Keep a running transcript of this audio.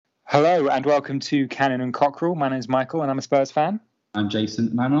Hello and welcome to Cannon and Cockerel. My name is Michael and I'm a Spurs fan. I'm Jason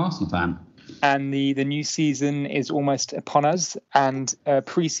and I'm an Arsenal fan. And the new season is almost upon us, and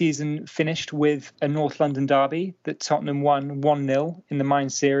pre-season finished with a North London derby that Tottenham won 1-0 in the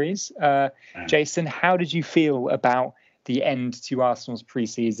Mind series. Jason, how did you feel about the end to Arsenal's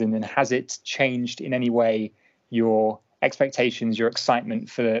pre-season, and has it changed in any way your expectations, your excitement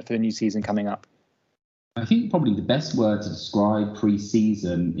for the new season coming up? I think probably the best word to describe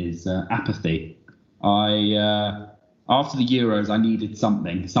pre-season is apathy. After the Euros, I needed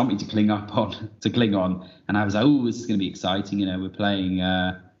something to cling on, and I was like, "Oh, this is going to be exciting." We're playing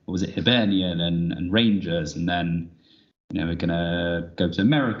Hibernian and Rangers, and then we're going to go to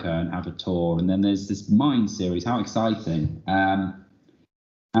America and have a tour, and then there's this Mind series. How exciting! And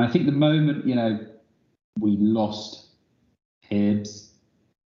I think the moment we lost Hibs,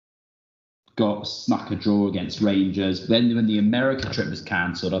 got snuck a draw against Rangers. Then when the America trip was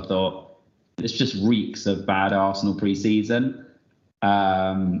cancelled, I thought this just reeks of bad Arsenal pre-season.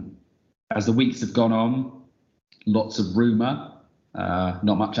 As the weeks have gone on, lots of rumour,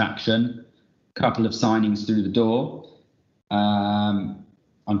 not much action, couple of signings through the door.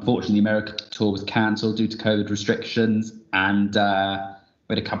 Unfortunately, the America tour was cancelled due to COVID restrictions, and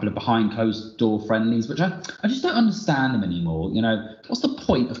we had a couple of behind closed door friendlies, which I just don't understand them anymore. What's the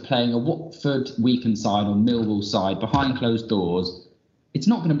point of playing a Watford weekend side or Millwall side behind closed doors? It's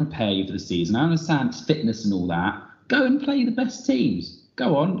not going to prepare you for the season. I understand fitness and all that. Go and play the best teams.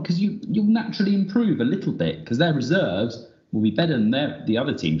 Go on, because you'll naturally improve a little bit, because their reserves will be better than the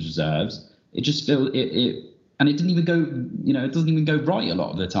other team's reserves. It just feels and it didn't even go. It doesn't even go right a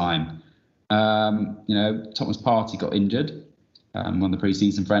lot of the time. Thomas Partey got injured. One of the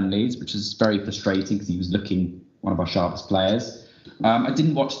pre-season friendlies, which is very frustrating because he was looking one of our sharpest players. I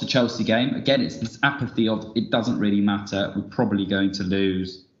didn't watch the Chelsea game. Again, it's this apathy of it doesn't really matter. We're probably going to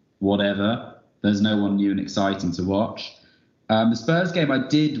lose, whatever. There's no one new and exciting to watch. The Spurs game, I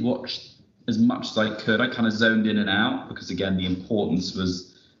did watch as much as I could. I kind of zoned in and out because, again, the importance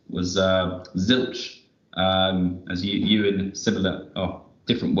was zilch, as you in similar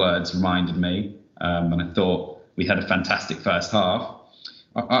different words reminded me. And I thought we had a fantastic first half.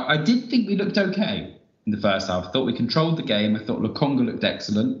 I did think we looked okay in the first half. I thought we controlled the game. I thought Lokonga looked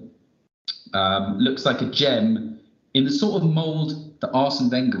excellent. Looks like a gem in the sort of mould that Arsene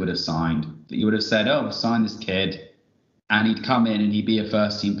Wenger would have signed. That you would have said, we'll sign this kid and he'd come in and he'd be a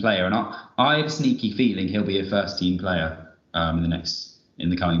first-team player. And I have a sneaky feeling he'll be a first-team player in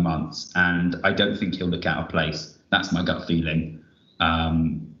the coming months. And I don't think he'll look out of place. That's my gut feeling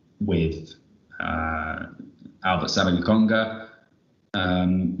with Albert Lokonga.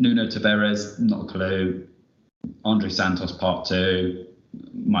 Nuno Tavares, not a clue. Andre Santos Part 2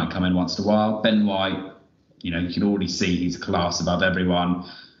 might come in once in a while. Ben White, you can already see he's a class above everyone.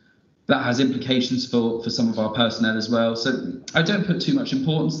 That has implications for some of our personnel as well. So I don't put too much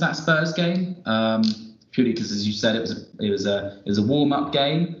importance to that Spurs game, purely because, as you said, it was a warm-up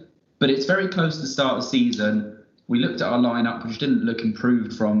game. But it's very close to the start of the season. We looked at our lineup, which didn't look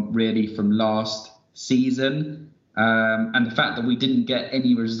improved from last season. And the fact that we didn't get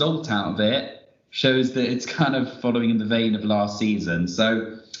any result out of it shows that it's kind of following in the vein of last season.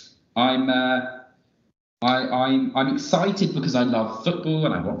 So I'm excited because I love football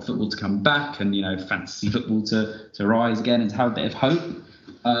and I want football to come back and fantasy football to rise again and to have a bit of hope.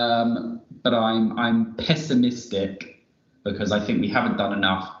 But I'm pessimistic because I think we haven't done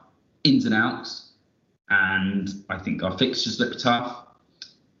enough ins and outs, and I think our fixtures look tough,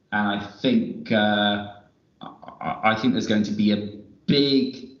 and I think there's going to be a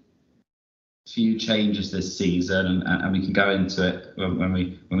big few changes this season, and we can go into it when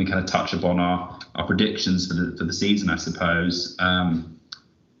we kind of touch upon our predictions for the season, I suppose.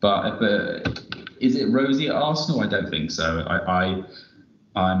 But is it rosy at Arsenal? I don't think so.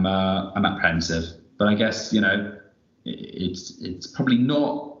 I'm apprehensive, but I guess it's probably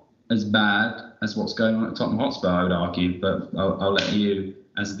not as bad as what's going on at Tottenham Hotspur, I would argue. But I'll let you,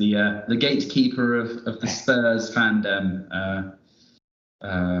 as the gatekeeper of the Spurs fandom,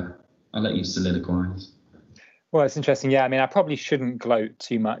 I'll let you soliloquize. Well, it's interesting. Yeah, I mean, I probably shouldn't gloat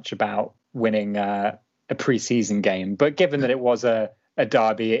too much about winning a pre-season game, but given that it was a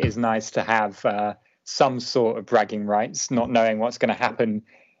derby, it is nice to have some sort of bragging rights, not knowing what's going to happen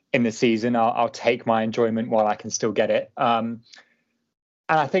in the season. I'll take my enjoyment while I can still get it.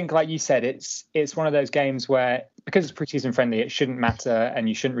 And I think, like you said, it's one of those games where, because it's pre-season friendly, it shouldn't matter, and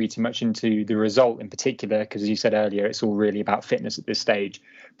you shouldn't read too much into the result in particular, because, as you said earlier, it's all really about fitness at this stage.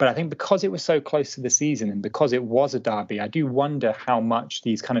 But I think because it was so close to the season and because it was a derby, I do wonder how much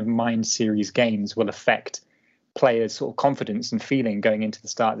these kind of Mind series games will affect players' sort of confidence and feeling going into the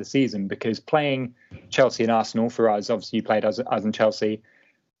start of the season, because playing Chelsea and Arsenal for us, obviously you played us in Chelsea,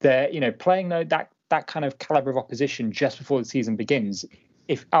 they're, playing that kind of caliber of opposition just before the season begins.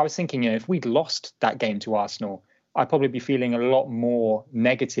 If I was thinking, if we'd lost that game to Arsenal, I'd probably be feeling a lot more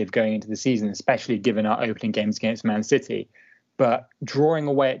negative going into the season, especially given our opening games against Man City. But drawing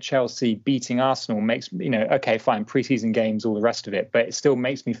away at Chelsea, beating Arsenal makes, okay, fine, preseason games, all the rest of it, but it still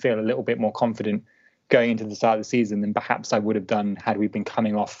makes me feel a little bit more confident going into the start of the season than perhaps I would have done had we been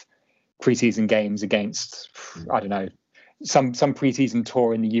coming off preseason games against, I don't know, some preseason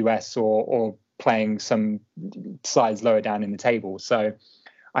tour in the US or playing some sides lower down in the table. So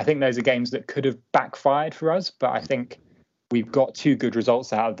I think those are games that could have backfired for us, but I think we've got 2 good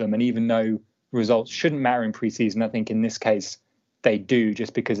results out of them. And even though results shouldn't matter in preseason, I think in this case they do,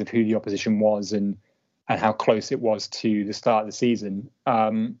 just because of who the opposition was and how close it was to the start of the season.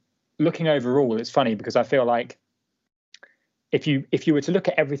 Looking overall, it's funny because I feel like if you were to look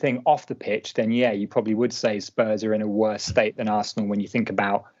at everything off the pitch, then yeah, you probably would say Spurs are in a worse state than Arsenal when you think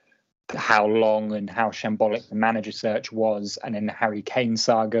about how long and how shambolic the manager search was, and then the Harry Kane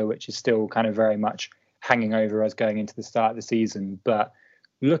saga, which is still kind of very much hanging over us going into the start of the season. But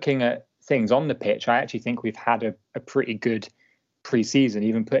looking at things on the pitch, I actually think we've had a pretty good pre-season,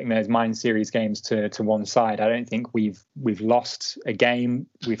 even putting those Mind Series games to one side. I don't think we've lost a game.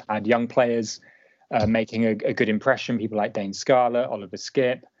 We've had young players making a good impression. People like Dane Scarlett, Oliver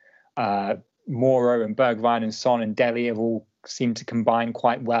Skipp, Moro and Bergwijn and Son and Dele have all seemed to combine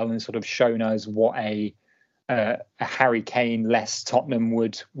quite well and sort of shown us what a Harry Kane less Tottenham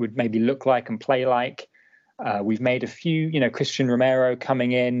would maybe look like and play like. We've made a few, Christian Romero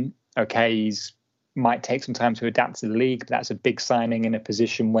coming in. Okay, he's might take some time to adapt to the league, but that's a big signing in a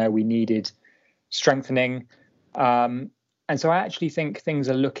position where we needed strengthening. And so I actually think things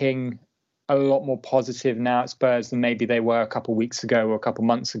are looking a lot more positive now at Spurs than maybe they were a couple of weeks ago or a couple of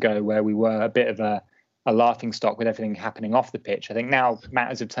months ago, where we were a bit of a laughing stock with everything happening off the pitch. I think now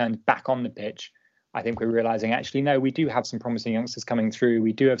matters have turned back on the pitch. I think we're realizing, actually, no, we do have some promising youngsters coming through.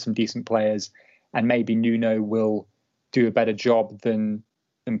 We do have some decent players, and maybe Nuno will do a better job than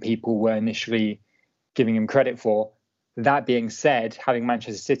people were initially giving him credit for. That being said, having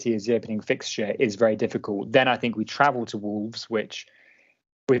Manchester City as the opening fixture is very difficult. Then I think we travel to Wolves, which,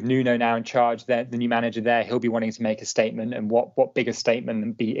 with Nuno now in charge, the new manager there, he'll be wanting to make a statement. And what bigger statement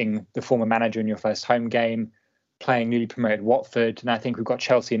than beating the former manager in your first home game, playing newly promoted Watford? And I think we've got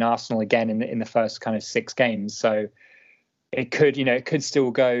Chelsea and Arsenal again in the first kind of 6 games. So it could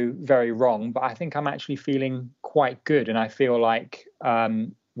still go very wrong. But I think I'm actually feeling quite good, and I feel like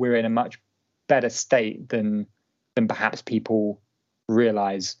we're in a much better state than perhaps people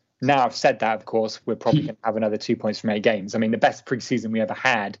realize. Now I've said that, of course, we're probably going to have another 2 points from 8 games. I mean, the best preseason we ever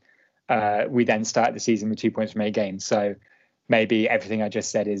had, we then started the season with 2 points from 8 games. So maybe everything I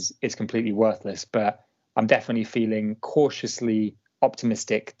just said is completely worthless, but I'm definitely feeling cautiously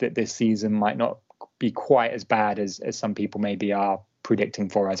optimistic that this season might not be quite as bad as some people maybe are predicting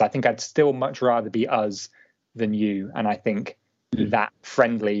for us. I think I'd still much rather be us than you. And I think that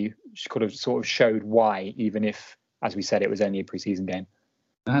friendly could have sort of showed why, even if, as we said, it was only a preseason game.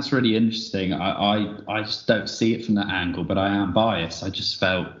 That's really interesting. I just don't see it from that angle, but I am biased. I just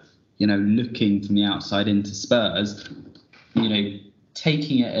felt, looking from the outside into Spurs,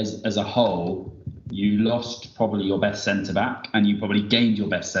 taking it as a whole, you lost probably your best centre-back and you probably gained your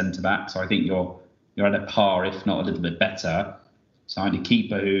best centre-back. So I think you're at a par, if not a little bit better. Signed a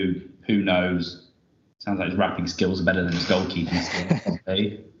keeper who knows. Sounds like his rapping skills are better than his goalkeeping skills.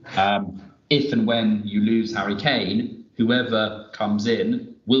 Probably. If and when you lose Harry Kane, whoever comes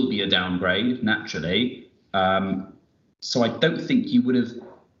in will be a downgrade naturally. So I don't think you would have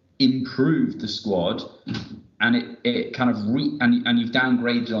improved the squad, and it kind of and you've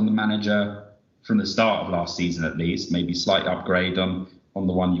downgraded on the manager from the start of last season, at least, maybe slight upgrade on the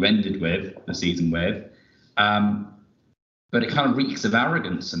one you ended with the season with. But it kind of reeks of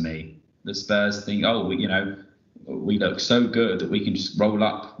arrogance to me. The Spurs think, we look so good that we can just roll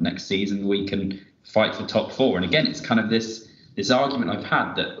up next season. We can fight for top 4. And again, it's kind of this argument I've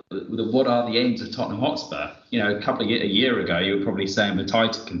had that what are the aims of Tottenham Hotspur? A year ago, you were probably saying we're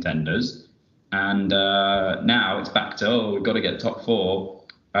title contenders, and now it's back to we've got to get top 4.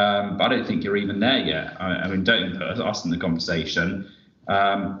 But I don't think you're even there yet. I mean, don't even put us in the conversation.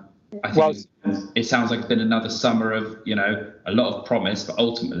 I think it sounds like it's been another summer of a lot of promise, but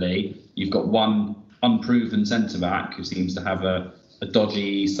ultimately you've got one unproven centre-back who seems to have a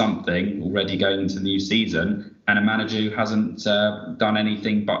dodgy something already going into the new season, and a manager who hasn't done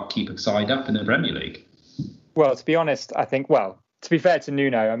anything but keep a side up in the Premier League. Well, to be honest, I think, to be fair to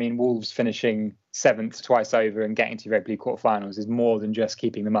Nuno, I mean, Wolves finishing seventh twice over and getting to Europa League quarterfinals is more than just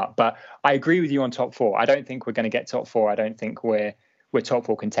keeping them up. But I agree with you on top four. I don't think we're going to get top four. I don't think we're top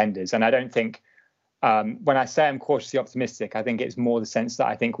four contenders. And I don't think, when I say I'm cautiously optimistic, I think it's more the sense that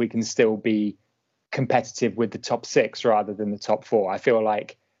I think we can still be competitive with the top six rather than the top four. I feel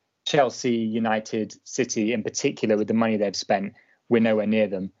like Chelsea, United, City in particular, with the money they've spent, we're nowhere near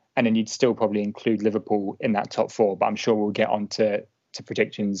them. And then you'd still probably include Liverpool in that top four, but I'm sure we'll get on to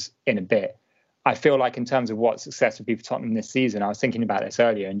predictions in a bit. I feel like in terms of what success would be for Tottenham this season, I was thinking about this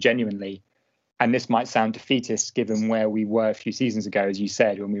earlier, and genuinely, and this might sound defeatist given where we were a few seasons ago, as you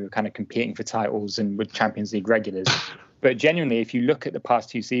said, when we were kind of competing for titles and with Champions League regulars. But genuinely, if you look at the past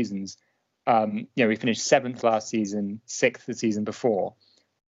two seasons, we finished seventh last season, sixth the season before.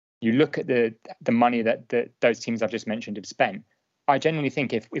 You look at the money that those teams I've just mentioned have spent. I genuinely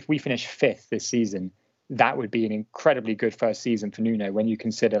think if we finish fifth this season, that would be an incredibly good first season for Nuno when you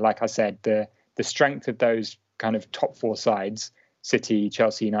consider, like I said, the strength of those kind of top four sides, City,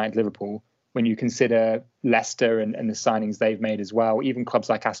 Chelsea, United, Liverpool, when you consider Leicester and the signings they've made as well, even clubs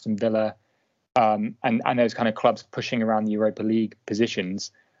like Aston Villa and those kind of clubs pushing around the Europa League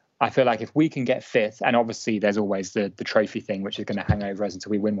positions. I feel like if we can get fifth, and obviously there's always the trophy thing, which is going to hang over us until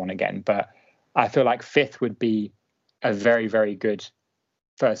we win one again. But I feel like fifth would be a very, very good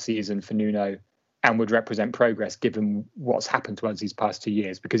first season for Nuno and would represent progress given what's happened to us these past 2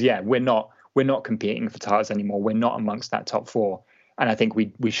 years. Because, yeah, we're not competing for titles anymore. We're not amongst that top four. And I think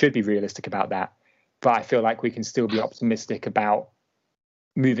we should be realistic about that. But I feel like we can still be optimistic about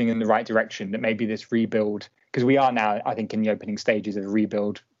moving in the right direction, that maybe this rebuild, because we are now, I think, in the opening stages of a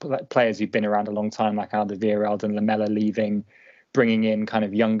rebuild. Players who've been around a long time, like Alderweireld and Lamela leaving, bringing in kind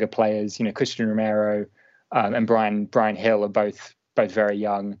of younger players, Christian Romero and Brian Hill are both very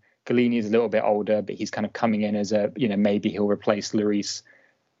young. Galini is a little bit older, but he's kind of coming in as maybe he'll replace Lloris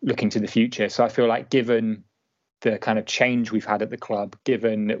looking to the future. So I feel like given the kind of change we've had at the club,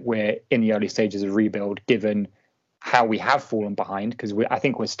 given that we're in the early stages of rebuild, given how we have fallen behind, because I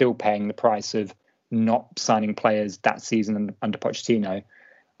think we're still paying the price of not signing players that season under Pochettino.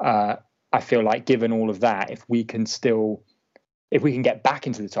 I feel like given all of that, if we can get back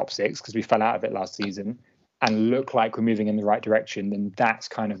into the top six, because we fell out of it last season, and look like we're moving in the right direction, then that's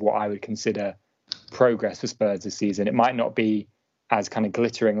kind of what I would consider progress for Spurs this season. It might not be as kind of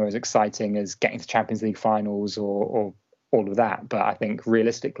glittering or as exciting as getting to Champions League finals or all of that. But I think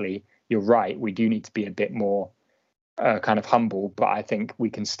realistically, you're right. We do need to be a bit more kind of humble, but I think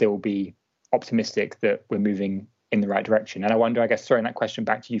we can still be optimistic that we're moving in the right direction. And I wonder, I guess, throwing that question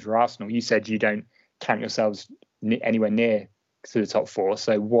back to you for Arsenal, you said you don't count yourselves anywhere near to the top four.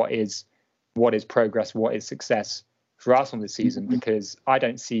 So what is progress? What is success for Arsenal this season? Because I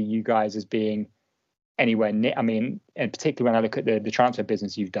don't see you guys as being anywhere near. I mean, and particularly when I look at the transfer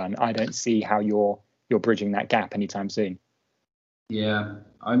business you've done, I don't see how you're bridging that gap anytime soon. Yeah,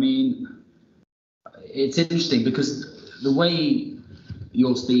 I mean, it's interesting because the way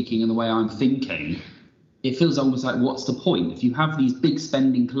you're speaking and the way I'm thinking, it feels almost like, what's the point? If you have these big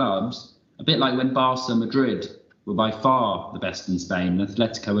spending clubs, a bit like when Barca, Madrid were by far the best in Spain, and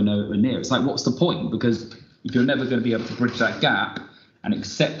Atletico were nowhere near. It's like, what's the point? Because if you're never going to be able to bridge that gap and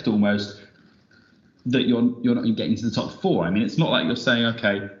accept almost that you're not getting to the top four. I mean, it's not like you're saying,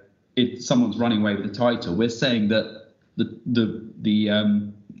 okay, if someone's running away with the title, we're saying that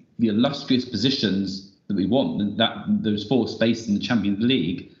the illustrious positions that we want, that those four spaces in the Champions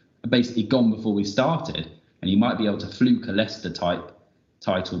League, are basically gone before we started. And you might be able to fluke a Leicester type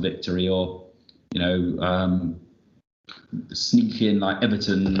title victory, or sneak in like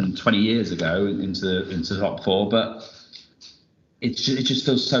Everton 20 years ago into the top four, but it just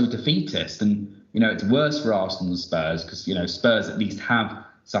feels so defeatist. And it's worse for Arsenal than Spurs, because Spurs at least have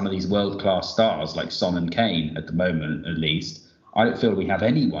some of these world-class stars like Son and Kane at the moment. At least I don't feel we have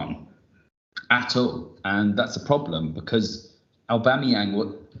anyone at all, and that's a problem, because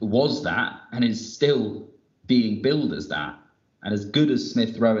Aubameyang was that and is still being billed as that. And as good as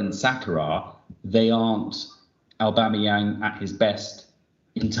Smith Rowe and Saka are, they aren't Aubameyang at his best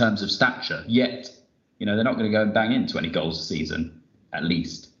in terms of stature. Yet, they're not going to go and bang in 20 goals a season, at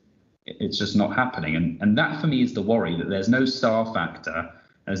least. It's just not happening. And that for me is the worry, that there's no star factor,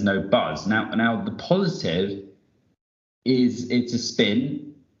 there's no buzz. Now the positive is it's a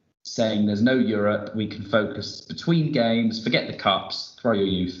spin saying there's no Europe, we can focus between games, forget the cups, throw your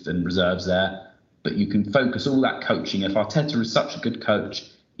youth and reserves there, but you can focus all that coaching. If Arteta is such a good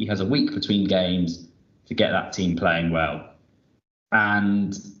coach, he has a week between games to get that team playing well.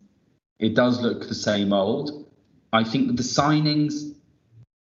 And it does look the same old. I think with the signings,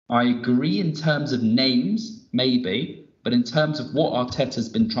 I agree in terms of names, maybe, But in terms of what Arteta's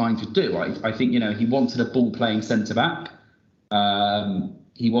been trying to do, I think, he wanted a ball-playing centre-back.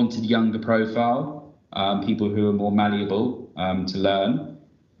 He wanted younger profile, people who are more malleable to learn.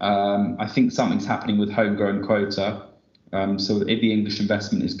 I think something's happening with homegrown quota. So if the English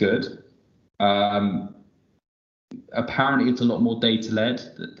investment is good. Apparently, it's a lot more data-led,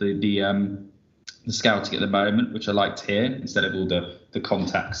 the scouting at the moment, which I like to hear, instead of all the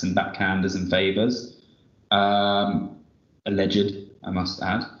contacts and backhanders and favours. Alleged, I must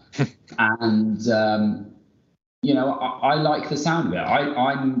add. And, I like the sound of it.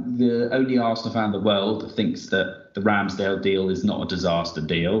 I'm the only Arsenal fan in the world that thinks that the Ramsdale deal is not a disaster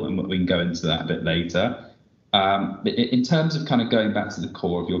deal, and we can go into that a bit later. But in terms of kind of going back to the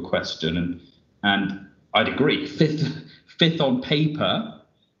core of your question, and I'd agree, fifth on paper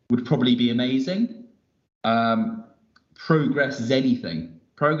would probably be amazing. Progress is anything.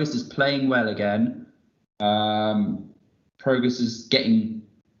 Progress is playing well again. Progress is getting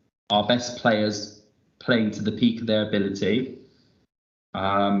our best players playing to the peak of their ability.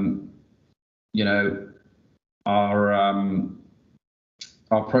 Our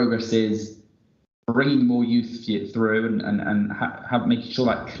progress is bringing more youth through and making sure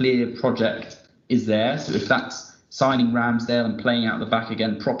that clear project is there. So if that's signing Ramsdale and playing out the back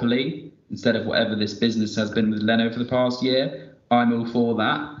again properly, instead of whatever this business has been with Leno for the past year, I'm all for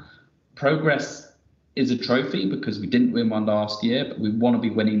that. Progress is a trophy because we didn't win one last year, but we want to be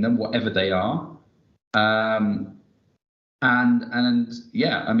winning them, whatever they are. I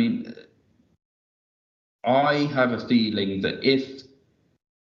have a feeling that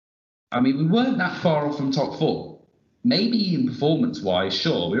we weren't that far off from top four. Maybe in performance-wise,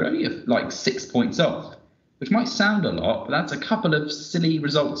 sure, we were only like 6 points off, which might sound a lot, but that's a couple of silly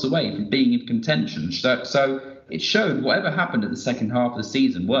results away from being in contention. So it showed whatever happened at the second half of the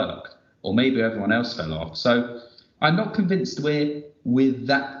season worked, or maybe everyone else fell off. So I'm not convinced we're with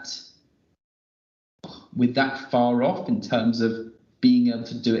that far off in terms of being able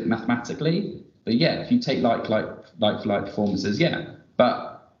to do it mathematically. But yeah, if you take like performances, yeah.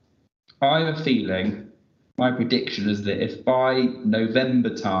 But I have a feeling, my prediction is that if by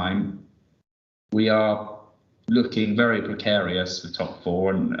November time we are looking very precarious for top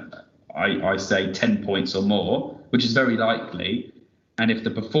four, and I say 10 points or more, which is very likely, and if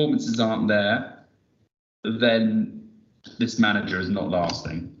the performances aren't there, then this manager is not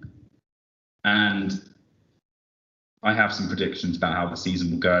lasting. And I have some predictions about how the season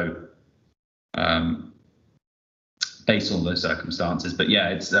will go based on those circumstances. But yeah,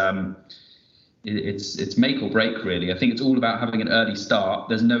 it's make or break, really. I think it's all about having an early start.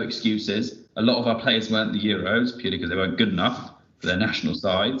 There's no excuses. A lot of our players weren't the Euros purely because they weren't good enough for their national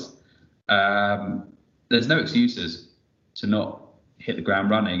sides. There's no excuses to not hit the ground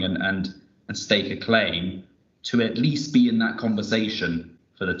running and stake a claim to at least be in that conversation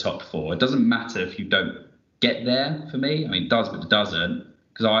for the top four. It doesn't matter if you don't get there, for me. It does, but it doesn't,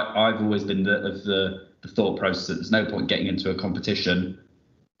 because I've always been of the thought process that there's no point getting into a competition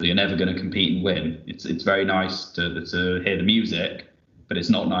that you're never going to compete and win. It's very nice to hear the music, but it's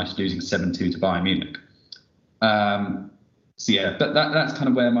not nice losing 7-2 to Bayern Munich. So yeah, but that's kind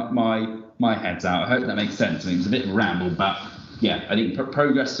of where my head's at. I hope that makes sense. It's a bit of a ramble, but yeah, I think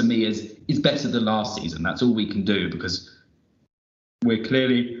progress to me is better than last season. That's all we can do, because we're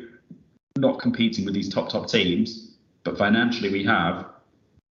clearly not competing with these top teams, but financially we have.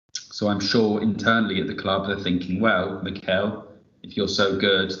 So I'm sure internally at the club they're thinking, well, Mikel, if you're so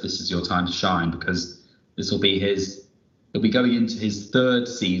good, this is your time to shine, because he'll be going into his third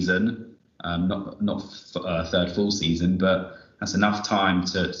season, not third full season, but that's enough time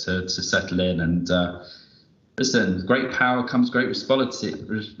to settle in. And listen, great power comes great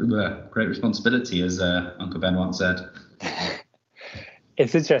responsibility, as Uncle Ben once said.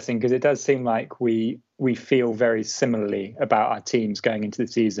 It's interesting because it does seem like we feel very similarly about our teams going into the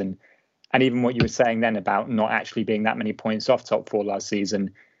season. And even what you were saying then about not actually being that many points off top four last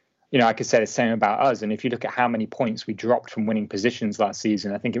season, I could say the same about us. And if you look at how many points we dropped from winning positions last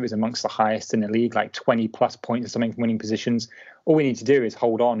season, I think it was amongst the highest in the league, like 20 plus points or something from winning positions. All we need to do is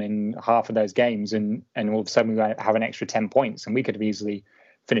hold on in half of those games and all of a sudden we have an extra 10 points and we could have easily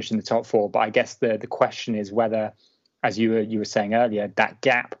finished in the top four. But I guess the question is whether, as you were saying earlier, that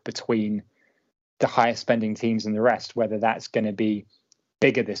gap between the highest spending teams and the rest, whether that's going to be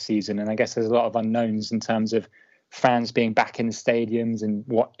bigger this season. And I guess there's a lot of unknowns in terms of fans being back in the stadiums and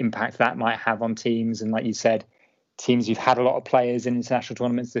what impact that might have on teams. And like you said, teams who've had a lot of players in international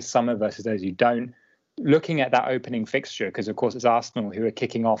tournaments this summer versus those who don't. Looking at that opening fixture, because of course it's Arsenal who are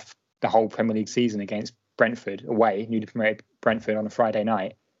kicking off the whole Premier League season against Brentford away, newly promoted Brentford on a Friday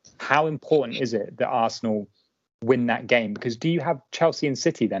night. How important is it that Arsenal win that game? Because do you have Chelsea and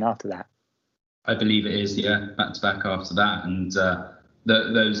City then after that? I believe it is, yeah, back to back after that. And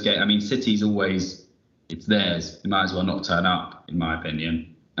those games, I mean, City's always, it's theirs. You might as well not turn up, in my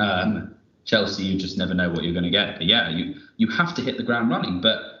opinion. Chelsea, you just never know what you're going to get. But yeah, you have to hit the ground running.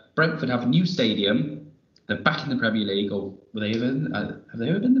 But Brentford have a new stadium. They're back in the Premier League, or were they even? Have they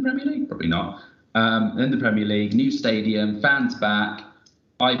ever been in the Premier League? Probably not. In the Premier League, new stadium, fans back.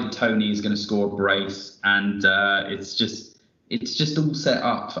 Ivan Toney is going to score a brace, and it's just all set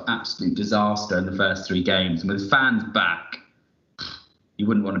up for absolute disaster in the first 3 games. And with fans back, you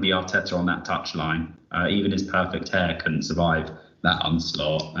wouldn't want to be Arteta on that touchline. Even his perfect hair couldn't survive that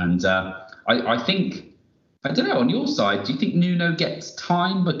onslaught. And I think, I don't know, on your side, do you think Nuno gets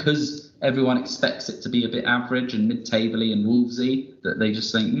time because everyone expects it to be a bit average and mid-tabley and Wolvesy, that they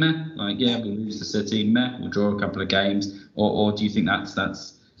just think, meh, like, yeah, we'll lose to City, meh, we'll draw a couple of games? Or do you think that's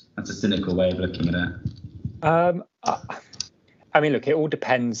a cynical way of looking at it? I mean, look, it all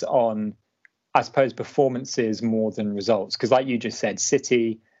depends on, I suppose, performances more than results. Because like you just said,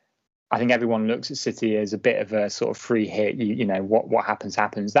 City, I think everyone looks at City as a bit of a sort of free hit. You know, what happens.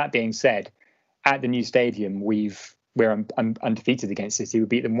 That being said, at the new stadium, we're undefeated against City. We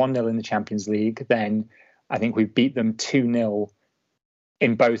beat them 1-0 in the Champions League. Then I think we beat them 2-0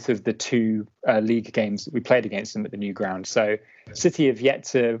 in both of the 2 league games that we played against them at the new ground. So City have yet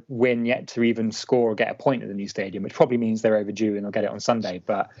to win, yet to even score or get a point at the new stadium, which probably means they're overdue and they'll get it on Sunday.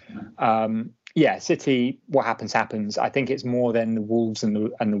 But yeah, City, what happens. I think it's more than the Wolves and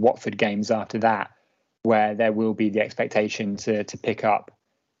the Watford games after that, where there will be the expectation to pick up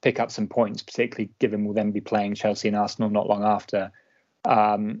some points, particularly given we'll then be playing Chelsea and Arsenal not long after.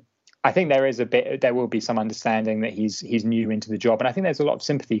 I think there will be some understanding that he's new into the job. And I think there's a lot of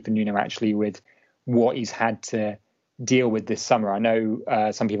sympathy for Nuno actually with what he's had to deal with this summer. I know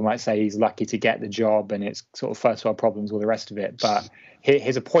some people might say he's lucky to get the job and it's sort of first world problems, all the rest of it. But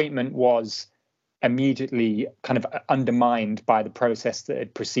his appointment was immediately kind of undermined by the process that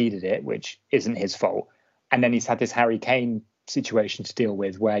had preceded it, which isn't his fault. And then he's had this Harry Kane situation to deal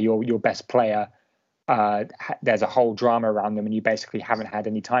with where your best player, there's a whole drama around them and you basically haven't had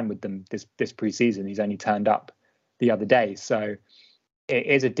any time with them this pre-season. He's only turned up the other day. So it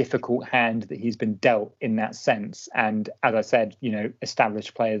is a difficult hand that he's been dealt in that sense. And as I said, you know,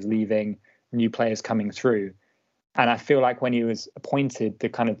 established players leaving, new players coming through. And I feel like when he was appointed, the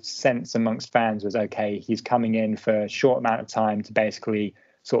kind of sense amongst fans was, okay, he's coming in for a short amount of time to basically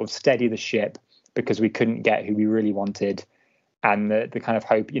sort of steady the ship because we couldn't get who we really wanted. And the kind of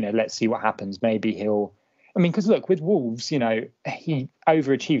hope, you know, let's see what happens. Maybe because look, with Wolves, you know, he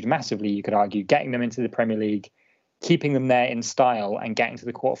overachieved massively, you could argue, getting them into the Premier League, keeping them there in style and getting to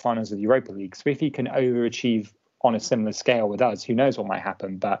the quarterfinals of the Europa League. So if he can overachieve on a similar scale with us, who knows what might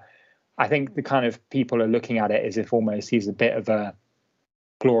happen. But I think the kind of people are looking at it as if almost he's a bit of a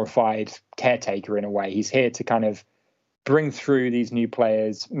glorified caretaker in a way. He's here to kind of bring through these new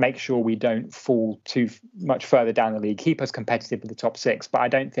players, make sure we don't fall too much further down the league, keep us competitive with the top 6. But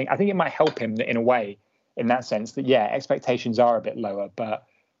I think it might help him in a way, in that sense that, yeah, expectations are a bit lower. But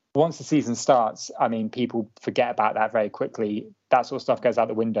once the season starts, I mean, people forget about that very quickly. That sort of stuff goes out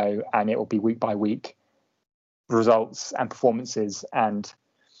the window and it will be week by week results and performances. And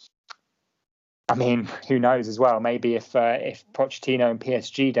I mean, who knows as well? Maybe if Pochettino and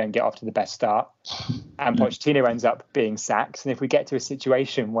PSG don't get off to the best start and Pochettino ends up being sacked, and if we get to a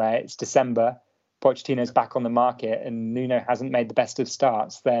situation where it's December, Pochettino's back on the market and Nuno hasn't made the best of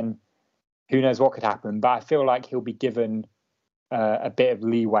starts, then who knows what could happen. But I feel like he'll be given a bit of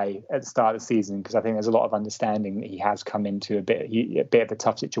leeway at the start of the season because I think there's a lot of understanding that he has come into a bit of a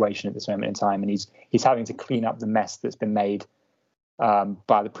tough situation at this moment in time, and he's having to clean up the mess that's been made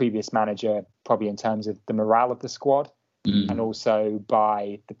by the previous manager, probably in terms of the morale of the squad, and also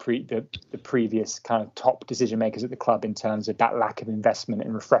by the previous kind of top decision makers at the club in terms of that lack of investment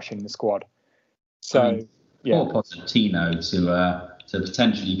in refreshing the squad. So, Poor Pochettino to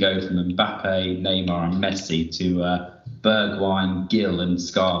potentially go from Mbappe, Neymar, and Messi to Bergwijn, Gill, and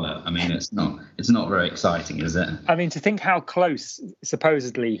Scarlett. I mean, it's not very exciting, is it? I mean, to think how close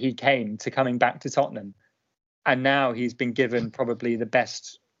supposedly he came to coming back to Tottenham. And now he's been given probably the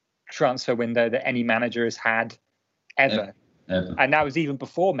best transfer window that any manager has had ever. And that was even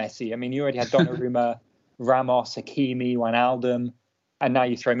before Messi. I mean, you already had Donnarumma, Ramos, Hakimi, Wijnaldum, and now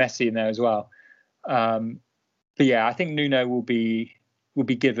you throw Messi in there as well. But yeah, I think Nuno will be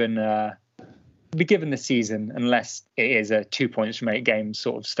given the season unless it is a 2 points from 8 games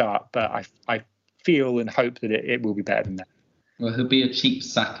sort of start. But I feel and hope that it will be better than that. Well, he'll be a cheap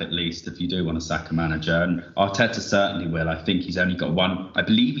sack at least if you do want to sack a manager, and Arteta certainly will. I think he's only got one. I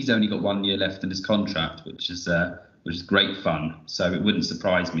believe he's only got 1 year left in his contract, which is great fun. So it wouldn't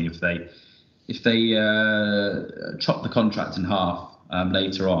surprise me if they chop the contract in half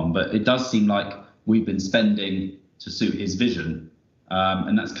later on. But it does seem like we've been spending to suit his vision,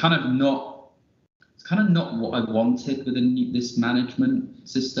 and that's kind of not what I wanted within this management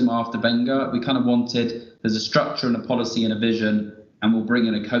system after Wenger. We kind of wanted, there's a structure and a policy and a vision, and we'll bring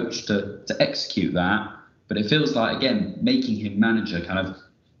in a coach to execute that. But it feels like, again, making him manager kind of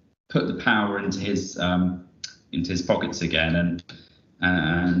put the power into his pockets again,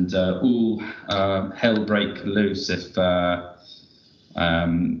 and all hell break loose if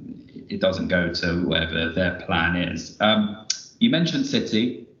it doesn't go to whatever their plan is. You mentioned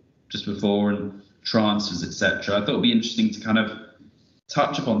City just before, and transfers, etc. I thought it'd be interesting to kind of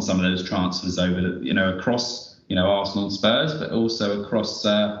touch upon some of those transfers across Arsenal and Spurs, but also across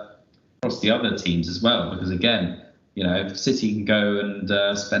the other teams as well. Because again, if City can go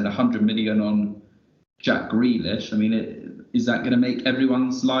and spend 100 million on Jack Grealish, I mean, is that going to make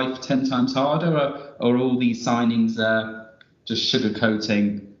everyone's life 10 times harder, or are all these signings just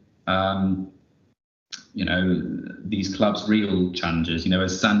sugarcoating these clubs' real challenges?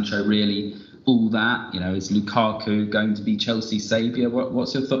 Is Sancho really all that? Is Lukaku going to be Chelsea's saviour?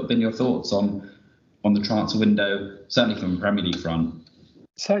 What's been your thoughts on the transfer window, certainly from the Premier League front?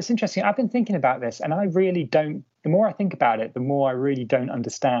 So it's interesting. I've been thinking about this, and I really don't. The more I think about it, the more I really don't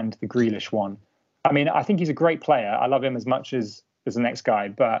understand the Grealish one. I mean, I think he's a great player. I love him as much as the next guy,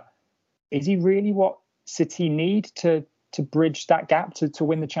 but is he really what City need to bridge that gap to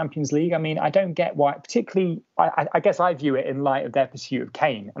win the Champions League? I mean, I don't get why, particularly, I guess I view it in light of their pursuit of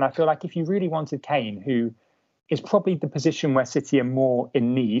Kane. And I feel like if you really wanted Kane, who is probably the position where City are more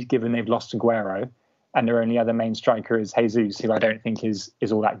in need, given they've lost Aguero, and their only other main striker is Jesus, who I don't think is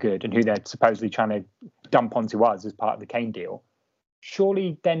all that good, and who they're supposedly trying to dump onto us as part of the Kane deal.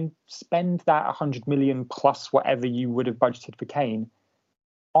 Surely then spend that 100 million plus whatever you would have budgeted for Kane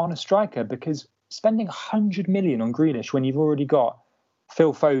on a striker, because spending 100 million on Grealish when you've already got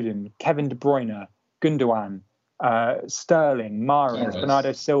Phil Foden, Kevin De Bruyne, Gundogan, Sterling, Mahrez,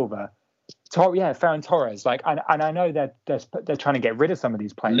 Bernardo Silva, Ferran Torres, and I know they're trying to get rid of some of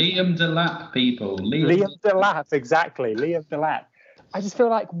these players. Liam Delap, people. Liam Delap, exactly. Liam Delap. I just feel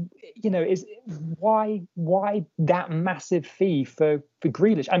like, why that massive fee for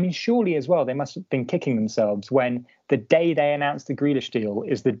Grealish? I mean, surely as well, they must have been kicking themselves when the day they announced the Grealish deal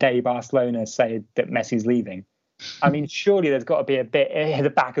is the day Barcelona say that Messi's leaving. I mean, surely there's got to be a bit in the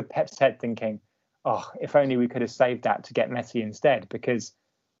back of Pep's head thinking, oh, if only we could have saved that to get Messi instead. Because,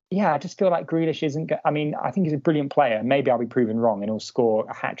 I just feel like Grealish isn't... I mean, I think he's a brilliant player. Maybe I'll be proven wrong and he'll score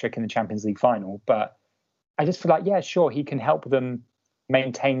a hat-trick in the Champions League final. But I just feel like, sure, he can help them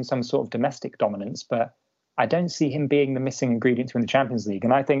maintain some sort of domestic dominance, but I don't see him being the missing ingredient to win the Champions League.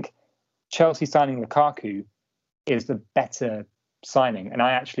 And I think Chelsea signing Lukaku is the better signing. And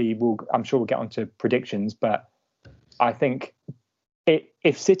I'm sure we'll get onto predictions, but I think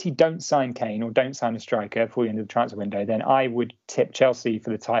if City don't sign Kane or don't sign a striker before the end of the transfer window, then I would tip Chelsea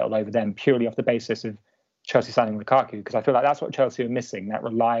for the title over them purely off the basis of Chelsea signing Lukaku, because I feel like that's what Chelsea are missing, that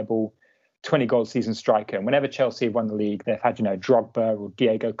reliable 20-goal season striker. And whenever Chelsea have won the league, they've had, Drogba or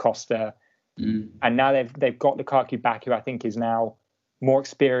Diego Costa. And now they've got Lukaku back, who I think is now more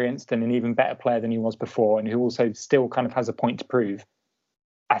experienced and an even better player than he was before, and who also still kind of has a point to prove.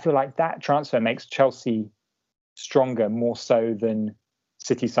 I feel like that transfer makes Chelsea stronger more so than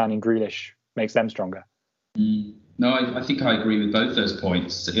City signing Grealish makes them stronger. No, I think I agree with both those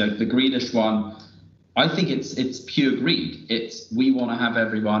points. The Grealish one, I think it's pure greed. We want to have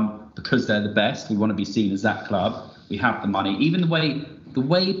everyone because they're the best. We want to be seen as that club. We have the money. Even the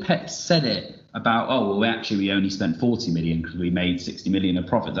way Pep said it about, we only spent 40 million because we made 60 million of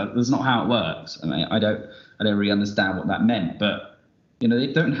profit. That's not how it works. I mean, I don't really understand what that meant. But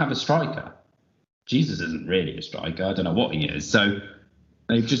they don't have a striker. Jesus isn't really a striker. I don't know what he is. So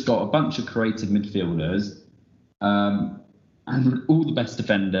they've just got a bunch of creative midfielders. And all the best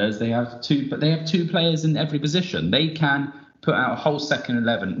defenders. They have two players in every position. They can put out a whole second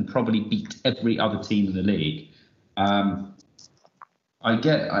 11 and probably beat every other team in the league. I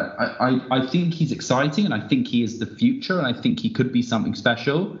think he's exciting, and I think he is the future, and I think he could be something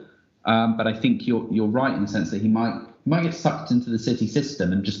special. But I think you're right in the sense that he might get sucked into the City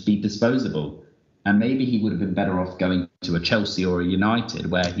system and just be disposable. And maybe he would have been better off going to a Chelsea or a United,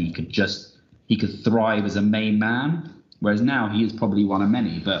 where he could thrive as a main man. Whereas now he is probably one of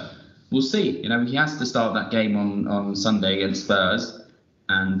many, but we'll see. He has to start that game on Sunday against Spurs,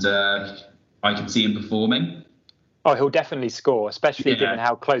 and I can see him performing. Oh, he'll definitely score, especially given Yeah,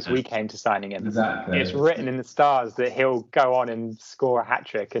 how close we came to signing him. exactly. It's written in the stars that he'll go on and score a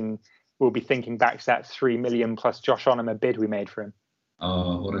hat-trick, and we'll be thinking back to that 3 million plus Josh Onama bid we made for him.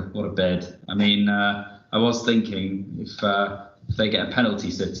 Oh, what a bid! I mean, I was thinking if they get a penalty,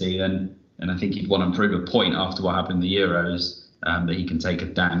 City, then I think he'd want to prove a point after what happened in the Euros, that he can take a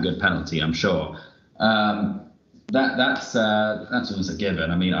damn good penalty. I'm sure. That's almost a given.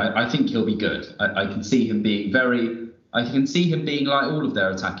 I mean, I think he'll be good. I can see him being I can see him being like all of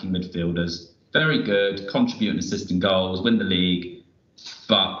their attacking midfielders, very good, contributing, assisting goals, win the league.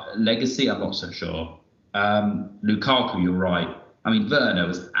 But legacy, I'm not so sure. Lukaku, you're right. I mean, Werner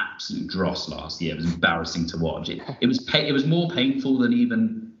was absolute dross last year. It was embarrassing to watch. It was more painful than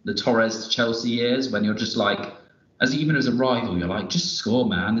even the Torres Chelsea years, when you're just like, even as a rival, you're like, just score,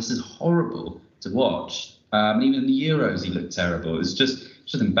 man. This is horrible to watch. Even in the Euros, he looked terrible. It was just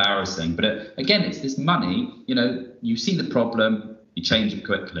embarrassing. But again, it's this money. You see the problem, you change it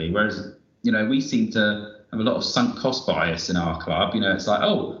quickly. Whereas, we seem to have a lot of sunk cost bias in our club. It's like,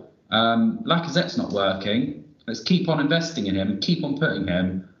 Lacazette's not working. Let's keep on investing in him, keep on putting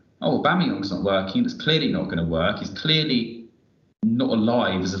him. Oh, Aubameyang's not working. It's clearly not going to work. He's clearly not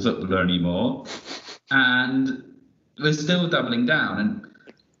alive as a footballer anymore. And we're still doubling down. And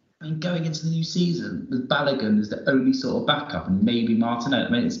I mean, going into the new season with Balogun as the only sort of backup, and maybe Martinelli. I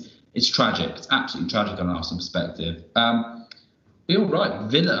mean, it's tragic. It's absolutely tragic on an Arsenal perspective. You're right,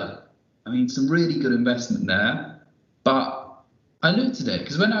 Villa. I mean, some really good investment there. But I looked at it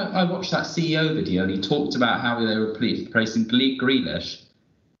because when I watched that CEO video and he talked about how they were replacing Grealish,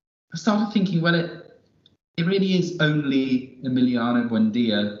 I started thinking, well, it really is only Emiliano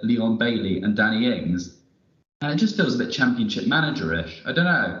Buendia, Leon Bailey, and Danny Ings, and it just feels a bit Championship Manager-ish. I don't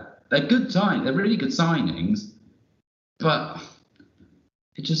know. They're they're really good signings, but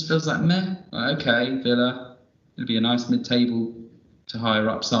it just feels like meh. Okay, Villa, it'll be a nice mid-table to higher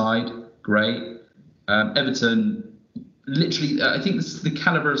upside. Great. Everton. Literally, I think this is the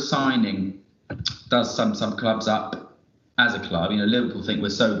calibre of signing does some clubs up as a club. Liverpool think we're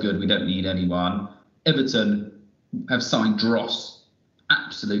so good we don't need anyone. Everton have signed Dross,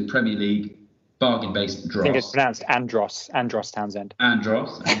 absolute Premier League bargain basement Dross. I think it's pronounced Andros Townsend.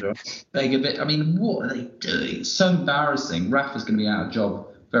 Andros. They give it. I mean, what are they doing? It's so embarrassing. Rafa's going to be out of job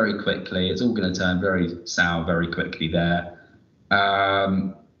very quickly. It's all going to turn very sour very quickly there.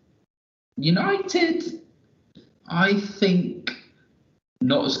 United, I think,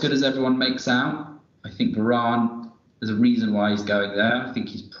 not as good as everyone makes out. I think Varane, there's a reason why he's going there. I think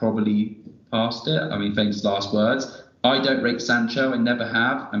he's probably past it. I mean, famous last words. I don't rate Sancho. I never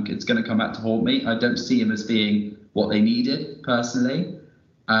have. It's going to come back to haunt me. I don't see him as being what they needed, personally.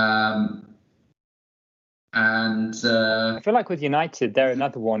 I feel like with United, they're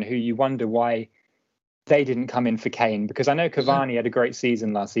another one who you wonder why they didn't come in for Kane, because I know Cavani had a great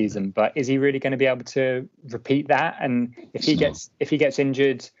season last season, but is he really going to be able to repeat that? And if he gets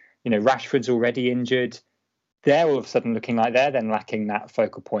injured, Rashford's already injured, they're all of a sudden looking like they're then lacking that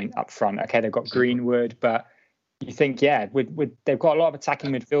focal point up front. Okay, they've got Greenwood, but you think, they've got a lot of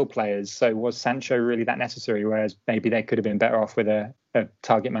attacking midfield players. So was Sancho really that necessary? Whereas maybe they could have been better off with a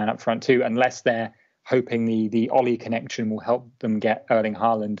target man up front too, unless they're hoping the Ollie connection will help them get Erling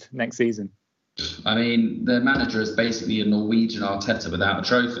Haaland next season. I mean, their manager is basically a Norwegian Arteta without a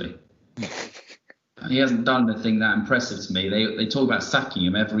trophy. He hasn't done anything that impressive to me. They talk about sacking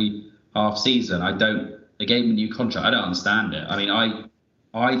him every half season. They gave him a new contract. I don't understand it. I mean,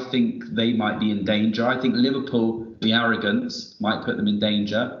 I think they might be in danger. I think Liverpool, the arrogance, might put them in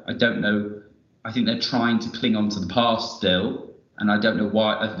danger. I don't know. I think they're trying to cling on to the past still. And I don't know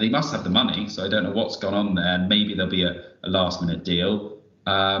why. They must have the money, so I don't know what's gone on there. And maybe there'll be a last-minute deal.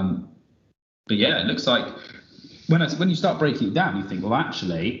 But yeah, it looks like when you start breaking it down, you think, well,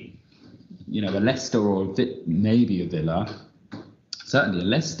 actually, a Leicester or maybe a Villa, certainly a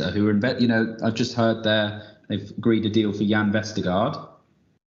Leicester who are, I've just heard they've agreed a deal for Jan Vestergaard,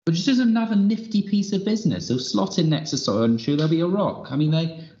 which is just another nifty piece of business. They'll slot in next to Soyuncu, they'll be a rock. I mean,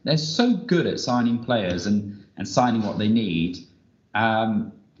 they're so good at signing players and signing what they need.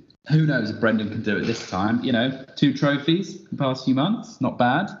 Who knows if Brendan can do it this time? 2 trophies in the past few months, not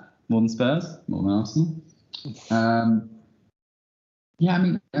bad. More than Spurs, more than Arsenal.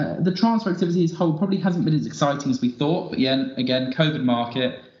 The transfer activity as a whole probably hasn't been as exciting as we thought. But again, COVID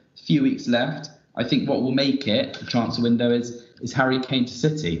market, a few weeks left. I think what will make it the transfer window is Harry Kane to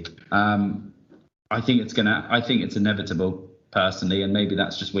City. I think it's inevitable personally, and maybe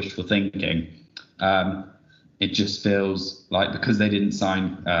that's just wishful thinking. It just feels like because they didn't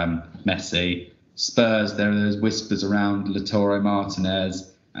sign Messi, Spurs, there are those whispers around Lautaro Martinez.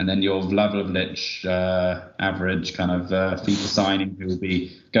 And then your Vlahovic average kind of FIFA signing, who will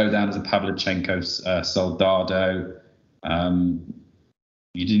go down as a Pavlyuchenko soldado.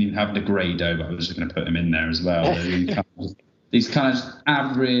 You didn't even have Negredo, but I was just going to put him in there as well. These kind of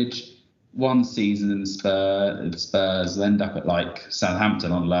average one season in the Spurs will end up at like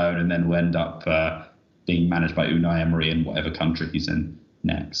Southampton on loan, and then will end up being managed by Unai Emery in whatever country he's in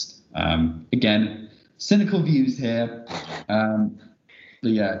next. Again, cynical views here.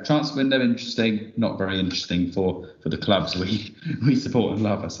 But yeah, transfer window interesting, not very interesting for the clubs we support and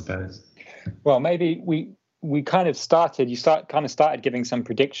love, I suppose. Well, maybe we kind of started. You started giving some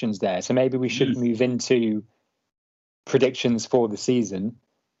predictions there, so maybe we should move into predictions for the season.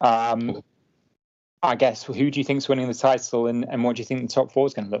 I guess, who do you think's winning the title, and what do you think the top four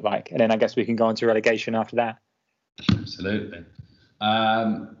is going to look like? And then I guess we can go on to relegation after that. Absolutely.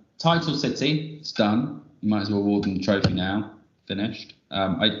 Title City, it's done. You might as well award them the trophy now. Finished.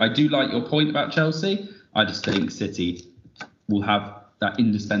 I do like your point about Chelsea. I just think City will have that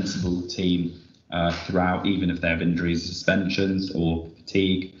indispensable team throughout, even if they have injuries, suspensions, or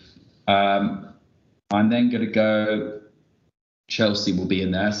fatigue. I'm then going to go Chelsea will be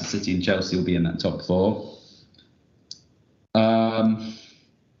in there. So City and Chelsea will be in that top four. I'm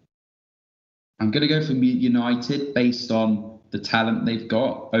going to go for United based on the talent they've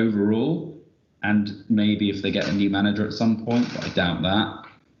got overall. And maybe if they get a new manager at some point, but I doubt that.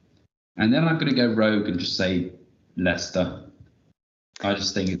 And then I'm going to go rogue and just say Leicester. I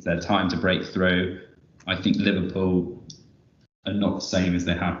just think it's their time to break through. I think Liverpool are not the same as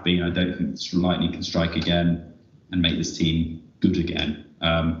they have been. I don't think Lightning can strike again and make this team good again.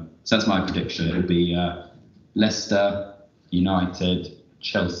 So that's my prediction. It'll be Leicester, United,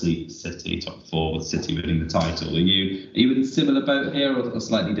 Chelsea, City, top four, with City winning the title. Are you in a similar boat here, or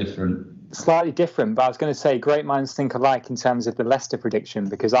slightly different? Slightly different, but I was going to say great minds think alike in terms of the Leicester prediction,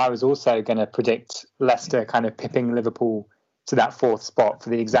 because I was also going to predict Leicester kind of pipping Liverpool to that fourth spot for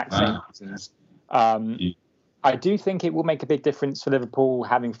the exact same reasons. I do think it will make a big difference for Liverpool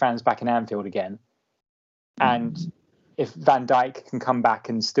having fans back in Anfield again. And if Van Dijk can come back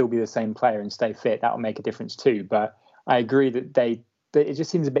and still be the same player and stay fit, that will make a difference too. But I agree that it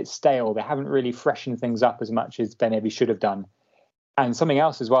just seems a bit stale. They haven't really freshened things up as much as they maybe should have done. And something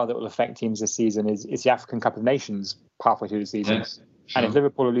else as well that will affect teams this season is the African Cup of Nations halfway through the season. Yes, sure. And if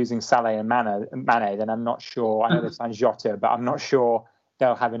Liverpool are losing Salah and Mane, then I'm not sure. I know they've signed Jota, but I'm not sure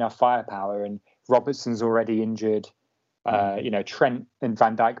they'll have enough firepower. And Robertson's already injured. Trent and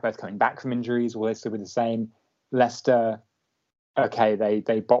Van Dijk both coming back from injuries. Will they still be the same? Leicester, okay,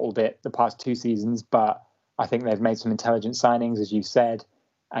 they bottled it the past two seasons, but I think they've made some intelligent signings, as you said,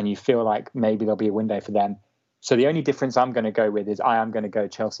 and you feel like maybe there'll be a window for them. So the only difference I'm going to go with is I am going to go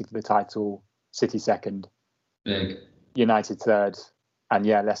Chelsea for the title, City second, big, United third, and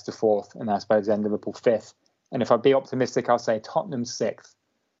Leicester fourth, and I suppose then Liverpool fifth. And if I be optimistic, I'll say Tottenham sixth,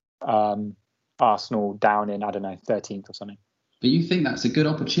 Arsenal down in 13th or something. But you think that's a good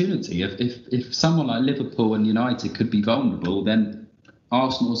opportunity? If someone like Liverpool and United could be vulnerable, then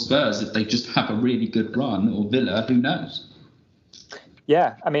Arsenal or Spurs, if they just have a really good run, or Villa, who knows?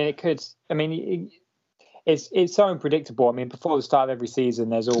 Yeah, I mean, it could. I mean, it's so unpredictable. I mean, before the start of every season,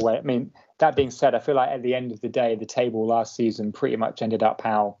 there's always. I mean, that being said, I feel like at the end of the day, the table last season pretty much ended up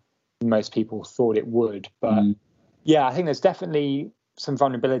how most people thought it would. But I think there's definitely some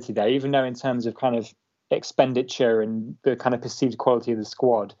vulnerability there, even though in terms of kind of expenditure and the kind of perceived quality of the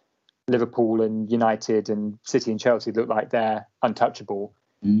squad, Liverpool and United and City and Chelsea look like they're untouchable.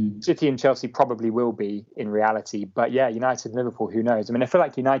 City and Chelsea probably will be in reality, but United and Liverpool, who knows? I mean, I feel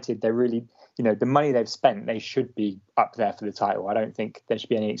like United, they're really, the money they've spent, they should be up there for the title. I don't think there should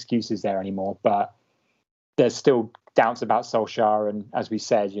be any excuses there anymore, but there's still doubts about Solskjaer, and as we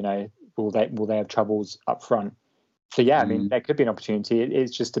said, will they have troubles up front? So I mean, there could be an opportunity.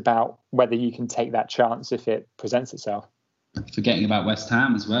 It's just about whether you can take that chance if it presents itself. Forgetting about West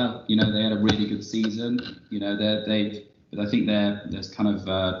Ham as well. They had a really good season. I think there's kind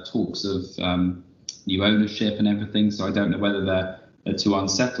of talks of new ownership and everything. So I don't know whether they're too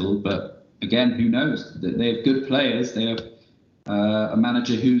unsettled. But again, who knows? They have good players. They have a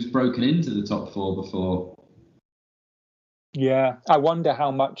manager who's broken into the top four before. Yeah, I wonder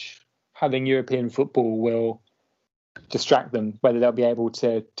how much having European football will distract them, whether they'll be able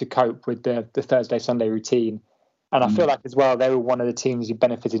to cope with the Thursday, Sunday routine. And I feel like as well, they were one of the teams who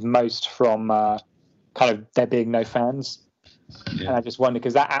benefited most from kind of there being no fans. Yeah. And I just wonder,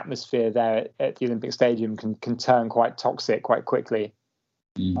 because that atmosphere there at the Olympic Stadium can turn quite toxic quite quickly.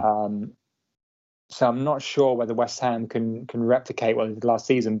 So I'm not sure whether West Ham can replicate what they did last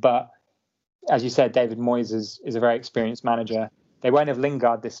season. But as you said, David Moyes is a very experienced manager. They won't have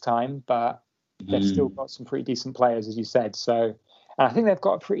Lingard this time, but they've still got some pretty decent players, as you said. So, and I think they've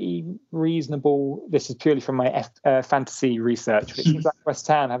got a pretty reasonable. This is purely from my fantasy research, but it seems like West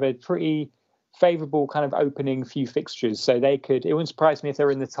Ham have a pretty favourable kind of opening few fixtures. So they could. It wouldn't surprise me if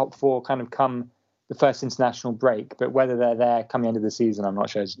they're in the top 4 kind of come the first international break. But whether they're there come the end of the season, I'm not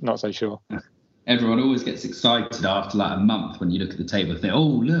so sure. Everyone always gets excited after like a month when you look at the table and think, oh,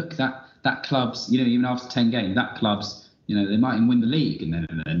 look, that club's, even after 10 games, that club's, they might even win the league, and then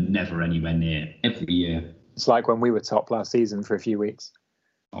they're never anywhere near every year. It's like when we were top last season for a few weeks.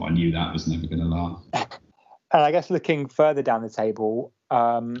 Oh, I knew that was never going to last. And I guess looking further down the table,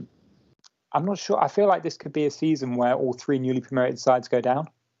 I'm not sure. I feel like this could be a season where all 3 newly promoted sides go down.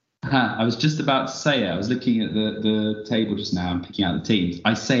 I was just about to say it. I was looking at the table just now and picking out the teams.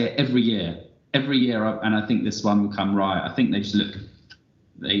 I say it every year, and I think this one will come right. I think they just look,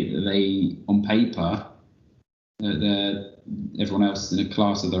 they on paper, they're everyone else in a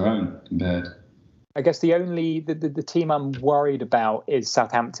class of their own compared. I guess the team I'm worried about is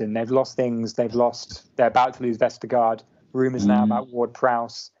Southampton. They've lost things. They're about to lose Vestergaard. Rumours now about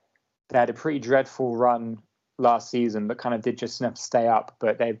Ward-Prowse. They had a pretty dreadful run last season, but kind of did just enough to stay up.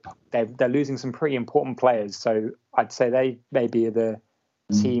 But they're losing some pretty important players. So I'd say they maybe are the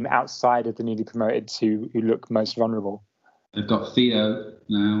team outside of the newly promoted who look most vulnerable. They've got Theo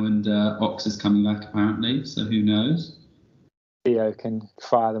now, and Ox is coming back apparently. So who knows? Theo can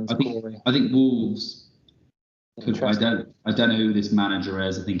fire them to glory. I think Wolves. I don't know who this manager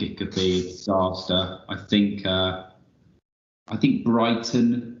is. I think it could be a disaster. I think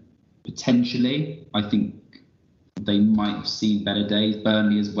Brighton potentially. I think they might have seen better days.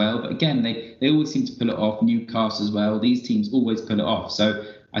 Burnley as well, but again, they always seem to pull it off. Newcastle as well. These teams always pull it off. So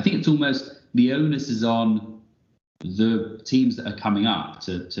I think it's almost the onus is on the teams that are coming up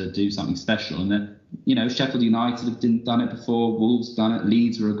to do something special. And then, Sheffield United have done it before. Wolves done it.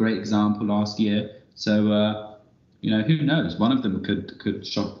 Leeds were a great example last year. So, who knows? One of them could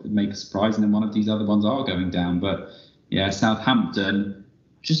make a surprise, and then one of these other ones are going down. But yeah, Southampton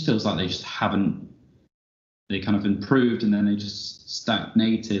just feels like they just haven't. They kind of improved, and then they just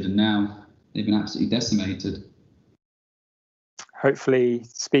stagnated, and now they've been absolutely decimated. Hopefully,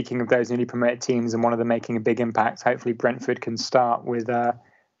 speaking of those newly promoted teams and one of them making a big impact, hopefully Brentford can start with a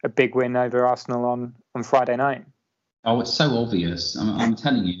big win over Arsenal on Friday night. Oh, it's so obvious. I'm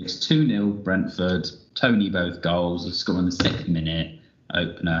telling you, it's 2-0 Brentford. Tony both goals. They score in the 6th minute.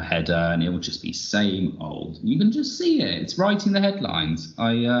 Opener, header, and it will just be same old. You can just see it. It's writing the headlines.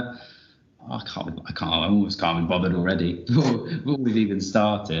 I almost can't be bothered already before we've even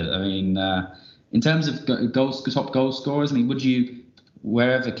started. I mean, in terms of top goal scorers, I mean, would you,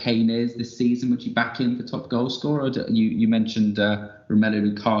 wherever Kane is this season, would you back him for top goal scorer? Or you mentioned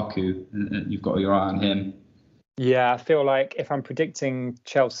Romelu Lukaku, you've got your eye on him. Yeah, I feel like if I'm predicting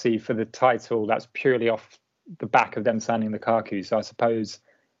Chelsea for the title, that's purely off the back of them signing Lukaku. So I suppose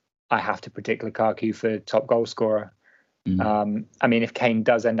I have to predict Lukaku for top goal scorer. I mean, if Kane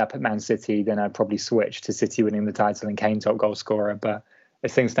does end up at Man City, then I'd probably switch to City winning the title and Kane top goal scorer. But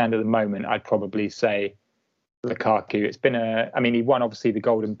as things stand at the moment, I'd probably say Lukaku. It's been he won obviously the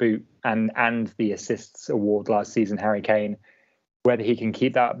Golden Boot and the assists award last season, Harry Kane. Whether he can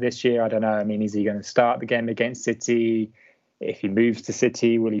keep that up this year, I don't know. I mean, is he going to start the game against City? If he moves to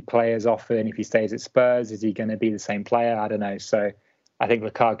City, will he play as often? If he stays at Spurs, is he going to be the same player? I don't know. So I think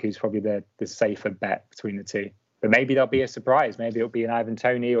Lukaku is probably the safer bet between the two. But maybe there'll be a surprise. Maybe it'll be an Ivan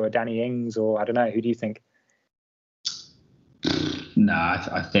Toney or a Danny Ings, or I don't know. Who do you think? No,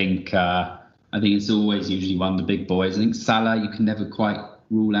 I think it's always usually one of the big boys. I think Salah you can never quite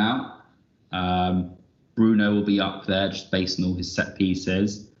rule out. Bruno will be up there just based on all his set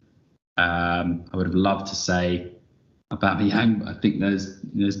pieces. I would have loved to say Aubameyang, but I think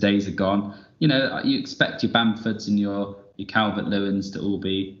those days are gone. You expect your Bamfords and your Calvert-Lewins to all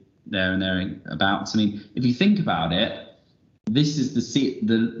be there and thereabouts. I mean, if you think about it, this is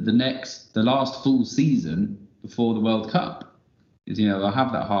the last full season before the World Cup. Because they'll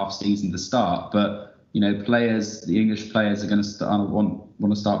have that half season to start, but the English players are going to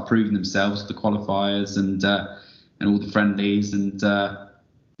want to start proving themselves, the qualifiers and all the friendlies, and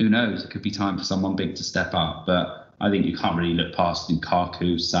who knows, it could be time for someone big to step up. But I think you can't really look past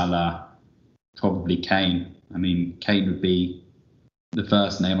Lukaku, Salah, probably Kane. I mean, Kane would be the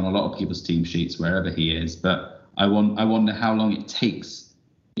first name on a lot of people's team sheets wherever he is. But I wonder how long it takes,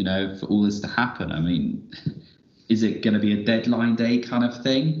 for all this to happen. I mean, is it going to be a deadline day kind of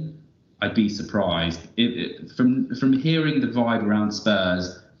thing? I'd be surprised. From hearing the vibe around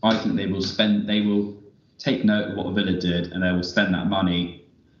Spurs, I think they will take note of what Villa did, and they will spend that money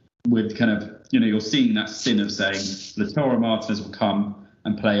with kind of you're seeing that sin of saying Lautaro Martinez will come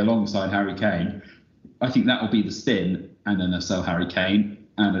and play alongside Harry Kane. I think that will be the spin, and then they'll sell Harry Kane,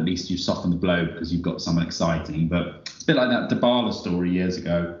 and at least you soften the blow because you've got someone exciting. But it's a bit like that Dybala story years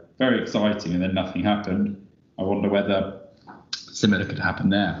ago. Very exciting, and then nothing happened. I wonder whether similar could happen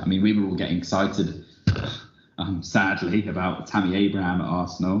there. I mean, we were all getting excited, sadly, about Tammy Abraham at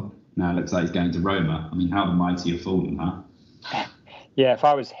Arsenal. Now it looks like he's going to Roma. I mean, how the mighty have fallen, huh? Yeah, if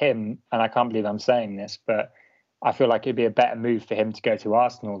I was him, and I can't believe I'm saying this, but I feel like it'd be a better move for him to go to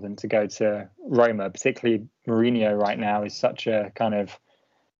Arsenal than to go to Roma. Particularly Mourinho right now is such a kind of,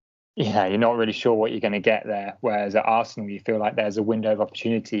 you're not really sure what you're going to get there. Whereas at Arsenal, you feel like there's a window of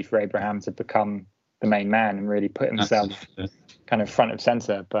opportunity for Abraham to become the main man and really put himself kind of front of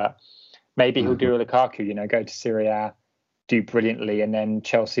centre. But maybe he'll do a Lukaku, go to Serie A, do brilliantly, and then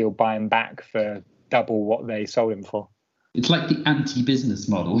Chelsea will buy him back for double what they sold him for. It's like the anti-business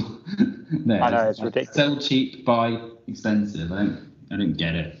model. I know, it's ridiculous. Sell cheap, buy expensive. I don't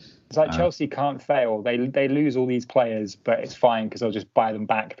get it. It's like Chelsea can't fail. They lose all these players, but it's fine because they'll just buy them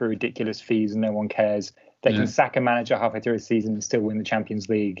back for ridiculous fees and no one cares. They can sack a manager halfway through a season and still win the Champions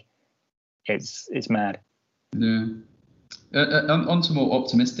League. It's mad. Yeah. On to more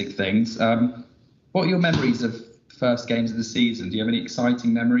optimistic things. What are your memories of first games of the season? Do you have any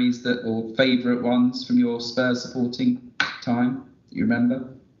exciting memories or favourite ones from your Spurs supporting time that you remember?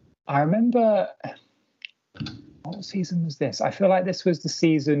 I remember, what season was this? I feel like this was the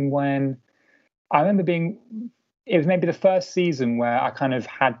season when it was maybe the first season where I kind of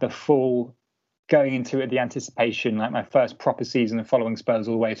had the full going into it, the anticipation, like my first proper season of following Spurs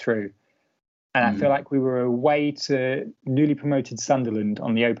all the way through. And I feel like we were away to newly promoted Sunderland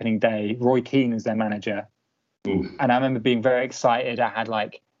on the opening day, Roy Keane as their manager. Oof. And I remember being very excited. I had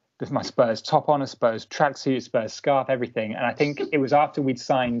my Spurs top on, a Spurs tracksuit, Spurs scarf, everything. And I think it was after we'd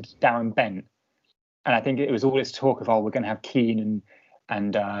signed Darren Bent. And I think it was all this talk of, we're going to have Keane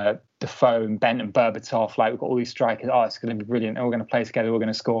and Defoe and Bent and Berbatov. Like, we've got all these strikers. It's going to be brilliant. And we're going to play together. We're going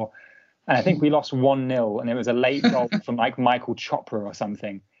to score. And I think we lost 1-0. And it was a late goal from Michael Chopra or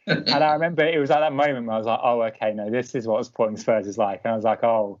something. And I remember it was at that moment where I was like, okay, no, this is what supporting Spurs is like. And I was like,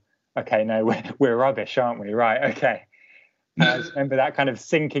 okay, no, we're rubbish, aren't we? Right, okay. And I just remember that kind of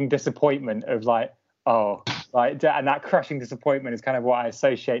sinking disappointment of and that crushing disappointment is kind of what I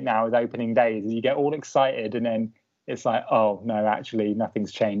associate now with opening days. You get all excited and then it's like, oh, no, actually,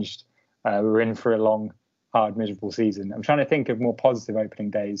 nothing's changed. We're in for a long, hard, miserable season. I'm trying to think of more positive opening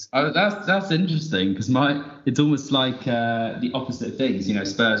days. Oh, that's interesting because it's almost like the opposite of things.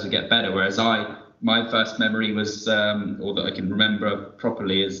 Spurs would get better, whereas my first memory was, or that I can remember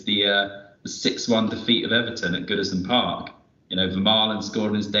properly, is the 6-1 defeat of Everton at Goodison Park. Vermaelen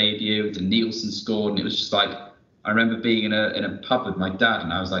scored in his debut, and Nielsen scored, and it was just like, I remember being in a pub with my dad,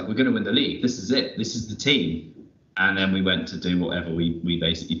 and I was like, we're going to win the league. This is it. This is the team. And then we went to do whatever we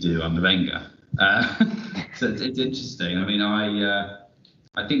basically do under Wenger. So it's interesting. I mean,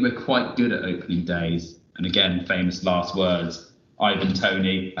 I think we're quite good at opening days. And again, famous last words. Ivan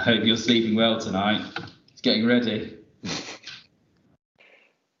Toney, I hope you're sleeping well tonight. It's getting ready.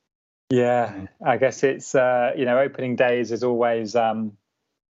 Yeah, I guess it's, opening days is always,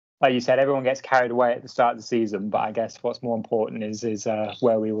 like you said, everyone gets carried away at the start of the season. But I guess what's more important is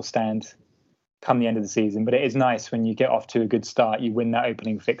where we will stand come the end of the season. But it is nice when you get off to a good start, you win that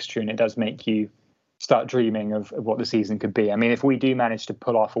opening fixture, and it does make you start dreaming of what the season could be. I mean, if we do manage to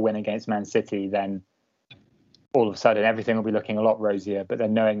pull off a win against Man City, then all of a sudden everything will be looking a lot rosier. But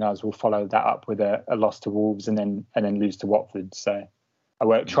then knowing us, we'll follow that up with a loss to Wolves and then lose to Watford. So I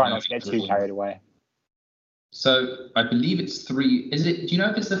won't try not to get too carried away. So I believe it's do you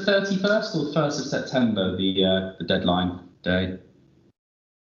know if it's the 31st or the 1st of September, the deadline day?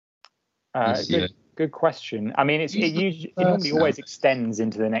 Good question. I mean, it normally always extends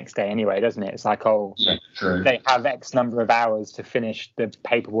into the next day anyway, doesn't it? It's like, true. They have X number of hours to finish the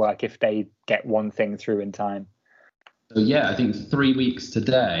paperwork if they get one thing through in time. So I think 3 weeks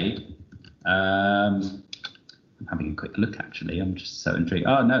today. I'm having a quick look, actually. I'm just so intrigued.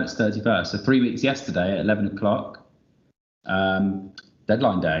 Oh, no, it's 31st. So 3 weeks yesterday at 11 o'clock.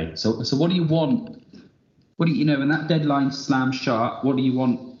 Deadline day. So what do you want? When that deadline slams shut, what do you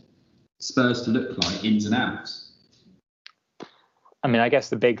want Spurs to look like, ins and outs? I mean, I guess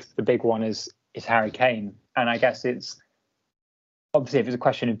the big one is Harry Kane. And I guess it's obviously, if it's a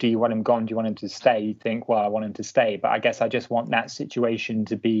question of do you want him gone, do you want him to stay, you think, well, I want him to stay. But I guess I just want that situation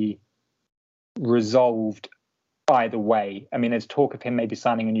to be resolved either way. I mean, there's talk of him maybe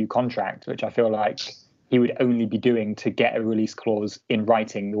signing a new contract, which I feel like he would only be doing to get a release clause in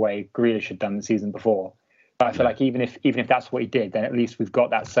writing the way Grealish had done the season before. But I feel like even if that's what he did, then at least we've got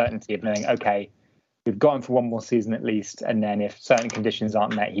that certainty of knowing, okay, we've got him for one more season at least, and then if certain conditions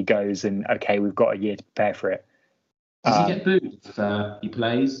aren't met, he goes, and okay, we've got a year to prepare for it. Does he get booed if he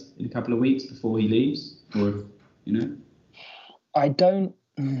plays in a couple of weeks before he leaves, or if, you know? I don't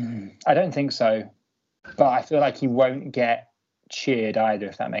think so, but I feel like he won't get cheered either,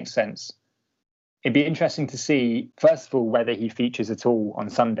 if that makes sense. It'd be interesting to see, first of all, whether he features at all on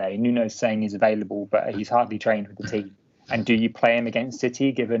Sunday. Nuno's saying he's available, but he's hardly trained with the team. And do you play him against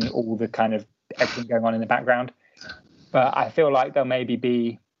City, given all the kind of everything going on in the background? But I feel like they'll maybe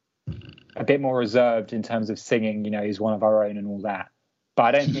be a bit more reserved in terms of singing, he's one of our own and all that. But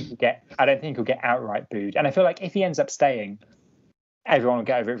I don't think he'll get outright booed. And I feel like if he ends up staying, everyone will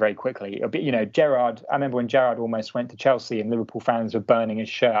get over it very quickly. It'll be, Gerrard. I remember when Gerrard almost went to Chelsea and Liverpool fans were burning his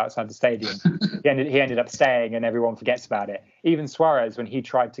shirt outside the stadium. he ended up staying, and everyone forgets about it. Even Suarez, when he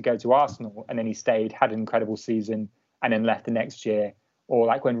tried to go to Arsenal and then he stayed, had an incredible season, and then left the next year. Or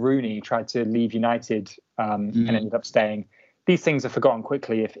like when Rooney tried to leave United and ended up staying. These things are forgotten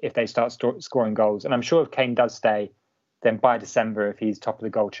quickly if they start scoring goals. And I'm sure if Kane does stay, then by December, if he's top of the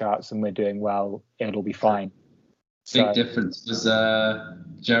goal charts and we're doing well, it'll be fine. Big difference was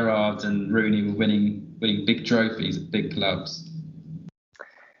Gerrard and Rooney were winning big trophies at big clubs.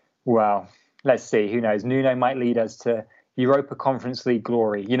 Well, let's see. Who knows? Nuno might lead us to Europa Conference League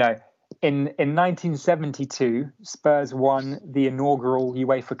glory. In 1972, Spurs won the inaugural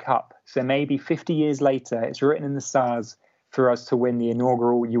UEFA Cup. So maybe 50 years later, it's written in the stars for us to win the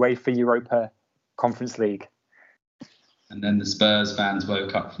inaugural UEFA Europa Conference League. And then the Spurs fans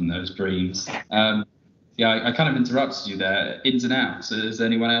woke up from those dreams. I kind of interrupted you there. Ins and outs. Is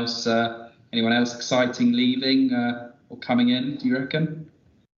anyone else exciting leaving or coming in, do you reckon?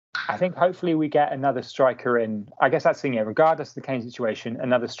 I think hopefully we get another striker in. I guess that's the thing, regardless of the Kane situation,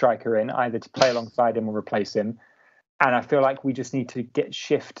 another striker in, either to play alongside him or replace him. And I feel like we just need to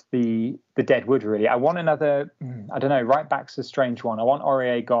shift the dead wood, really. I want another, I don't know, right back's a strange one. I want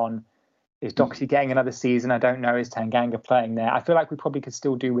Aurier gone. Is Doxy getting another season? I don't know. Is Tanganga playing there? I feel like we probably could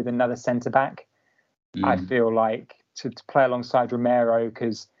still do with another centre-back. I feel like to play alongside Romero,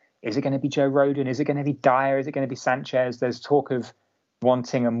 because is it going to be Joe Rodon? Is it going to be Dyer? Is it going to be Sanchez? There's talk of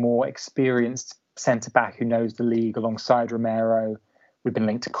wanting a more experienced centre-back who knows the league alongside Romero. We've been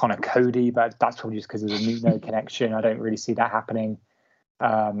linked to Connor Cody, but that's probably just because of the Nuno connection. I don't really see that happening.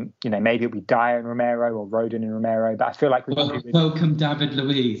 Maybe it'll be Dyer and Romero or Rodon and Romero, but I feel like welcome David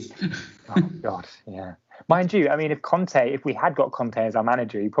Luiz. Oh God, yeah. Mind you, I mean, if we had got Conte as our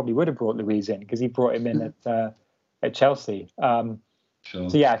manager, he probably would have brought Luiz in because he brought him in at Chelsea. Sure.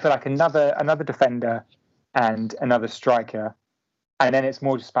 So yeah, I feel like another defender and another striker, and then it's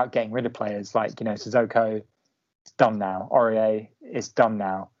more just about getting rid of players like Sissoko. It's done now. Aurier is done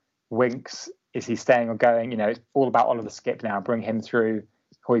now. Winks, is he staying or going? It's all about Oliver Skip now. Bring him through.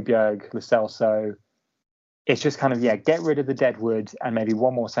 Højbjerg, Lo Celso. It's just kind of, get rid of the deadwood and maybe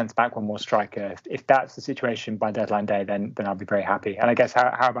one more centre-back, one more striker. If that's the situation by deadline day, then I'll be very happy. And I guess,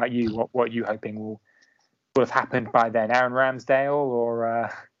 how about you? What are you hoping will have happened by then? Aaron Ramsdale or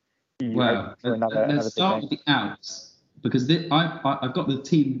let's start with the outs, because I've got the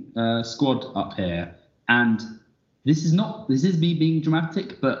team squad up here, and this is me being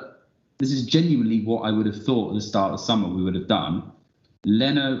dramatic, but this is genuinely what I would have thought at the start of summer we would have done.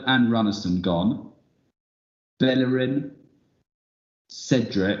 Leno and Runnison gone. Bellerin,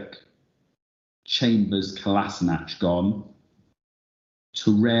 Cedric, Chambers, Kolasinac gone.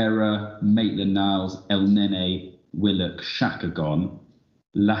 Torreira, Maitland-Niles, El Nene, Willock, Xhaka gone.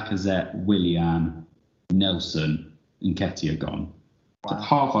 Lacazette, Willian, Nelson, and Nketiah gone. Wow. So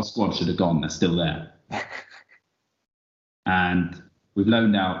half our squad should have gone. They're still there. And we've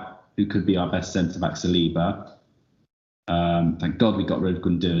loaned out who could be our best centre-back, Saliba. Thank God we got rid of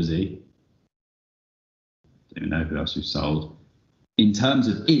Guendouzi. Don't even know who else we've sold. In terms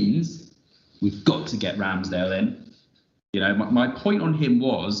of ins, we've got to get Ramsdale in. My point on him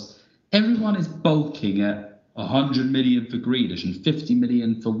was everyone is bulking at 100 million for Grealish and 50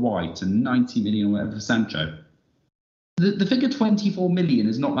 million for White and 90 million or whatever for Sancho. The figure 24 million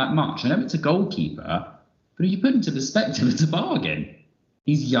is not that much. I know it's a goalkeeper, but if you put into perspective, it's a bargain.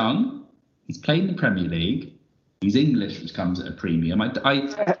 He's young. He's played in the Premier League. He's English, which comes at a premium. I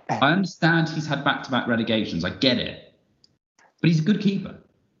understand he's had back-to-back relegations. I get it. But he's a good keeper.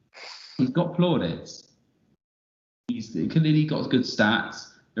 He's got plaudits. He's clearly got good stats.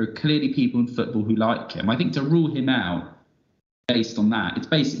 There are clearly people in football who like him. I think to rule him out based on that, it's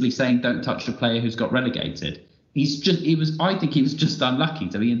basically saying don't touch a player who's got relegated. I think he was just unlucky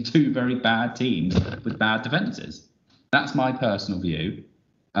to be in two very bad teams with bad defences. That's my personal view.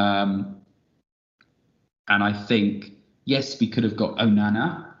 And I think, yes, we could have got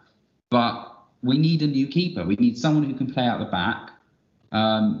Onana, but we need a new keeper. We need someone who can play out the back.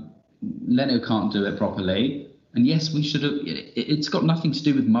 Leno can't do it properly. And yes, we should have. It's got nothing to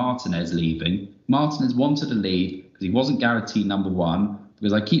do with Martinez leaving. Martinez wanted to leave because he wasn't guaranteed number one.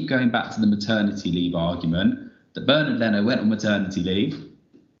 Because I keep going back to the maternity leave argument that Bernard Leno went on maternity leave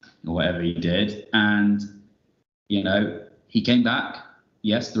or whatever he did, and he came back.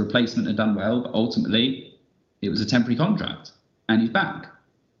 Yes, the replacement had done well, but ultimately it was a temporary contract, and he's back.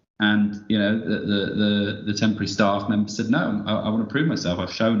 And the temporary staff member said, no, I want to prove myself.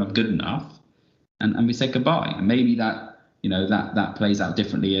 I've shown I'm good enough, and we said goodbye. And maybe that that plays out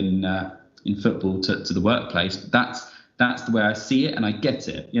differently in football to the workplace. But that's the way I see it, and I get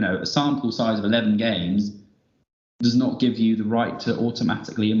it. A sample size of 11 games does not give you the right to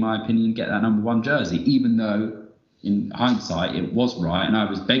automatically, in my opinion, get that number one jersey, even though in hindsight it was right, and I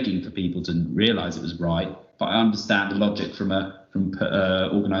was begging for people to realise it was right. But I understand the logic from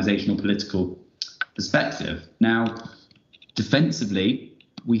organisational political perspective. Now, defensively,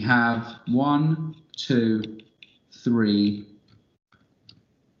 we have 1, 2, 3,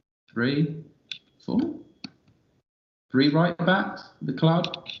 4, 3 right backs for the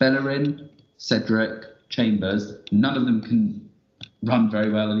club: Bellerin, Cedric, Chambers. None of them can run very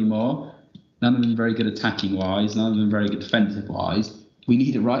well anymore. None of them very good attacking wise. None of them very good defensive wise. We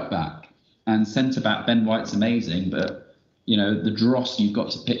need a right back. And centre back Ben White's amazing, but the dross you've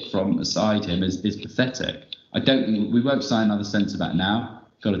got to pick from aside him is pathetic. I don't think we won't sign another centre back now.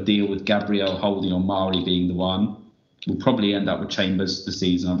 Got to deal with Gabriel Holding or Mari being the one. We'll probably end up with Chambers this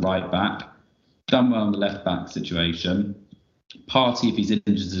season on right back. Done well on the left back situation. Partey, if he's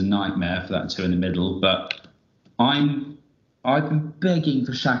injured, is a nightmare for that two in the middle. But I've been begging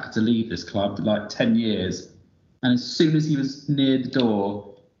for Xhaka to leave this club for like 10 years, and as soon as he was near the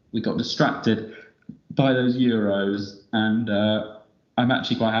door, we got distracted by those Euros, and I'm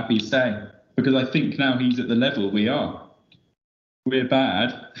actually quite happy to stay because I think now he's at the level we are. We're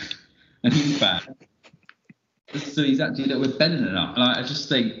bad, and he's bad. So he's actually a little bit better than us. And I just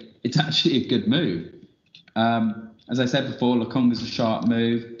think it's actually a good move. As I said before, Lokonga's a sharp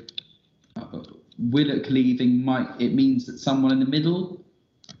move. Willock leaving it means that someone in the middle,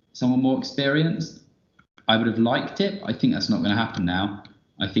 someone more experienced. I would have liked it. I think that's not going to happen now.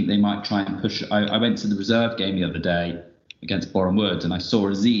 I think they might try and push. I went to the reserve game the other day against Boreham Wood, and I saw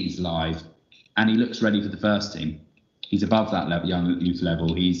Aziz live, and he looks ready for the first team. He's above that level, young youth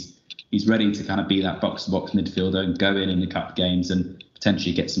level. He's ready to kind of be that box-to-box midfielder and go in the cup games and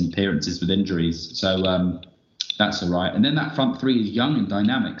potentially get some appearances with injuries. So that's all right. And then that front three is young and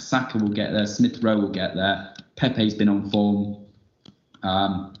dynamic. Saka will get there. Smith Rowe will get there. Pepe's been on form.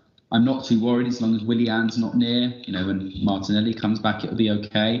 I'm not too worried as long as Willian's not near. When Martinelli comes back, it'll be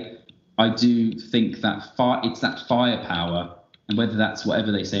okay. I do think that it's that firepower, and whether that's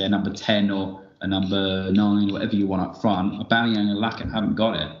whatever they say, a number 10 or a number 9, whatever you want up front. Aubameyang and Lacazette haven't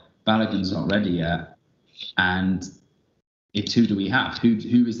got it. Balogun's not ready yet. And who do we have?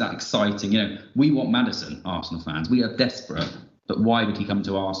 Who is that exciting? We want Maddison, Arsenal fans. We are desperate. But why would he come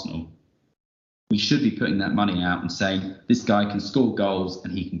to Arsenal? We should be putting that money out and saying this guy can score goals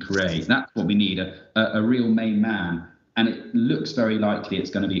and he can create. That's what we need, a real main man. And it looks very likely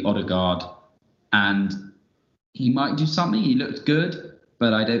it's going to be Odegaard. And he might do something. He looked good,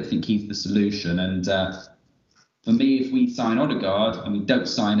 but I don't think he's the solution. And for me, if we sign Odegaard and we don't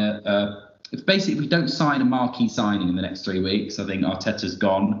sign if we don't sign a marquee signing in the next 3 weeks, I think Arteta's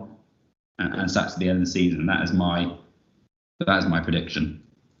gone and that's the end of the season. That is my prediction.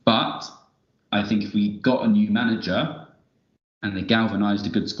 But I think if we got a new manager and they galvanised a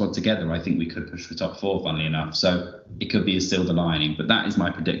good squad together, I think we could push for top 4, funnily enough. So it could be a silver lining. But that is my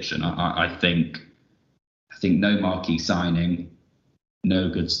prediction. I think no marquee signing, no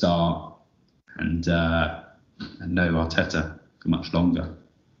good start, and no Arteta for much longer.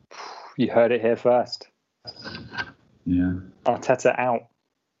 You heard it here first. Yeah. Arteta out.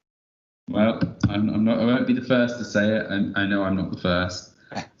 Well, I'm not. I won't be the first to say it, and I know I'm not the first.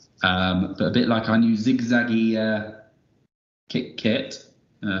 But a bit like our new zigzaggy kit,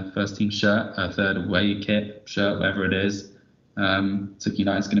 first team shirt, third away kit, shirt, whatever it is. Took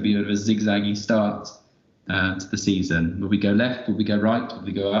United's going to be a bit of a zigzaggy start to the season. Will we go left? Will we go right? Will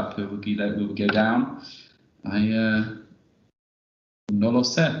we go up? Will we go down? No lo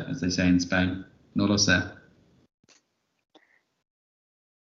sé, as they say in Spain. No lo sé.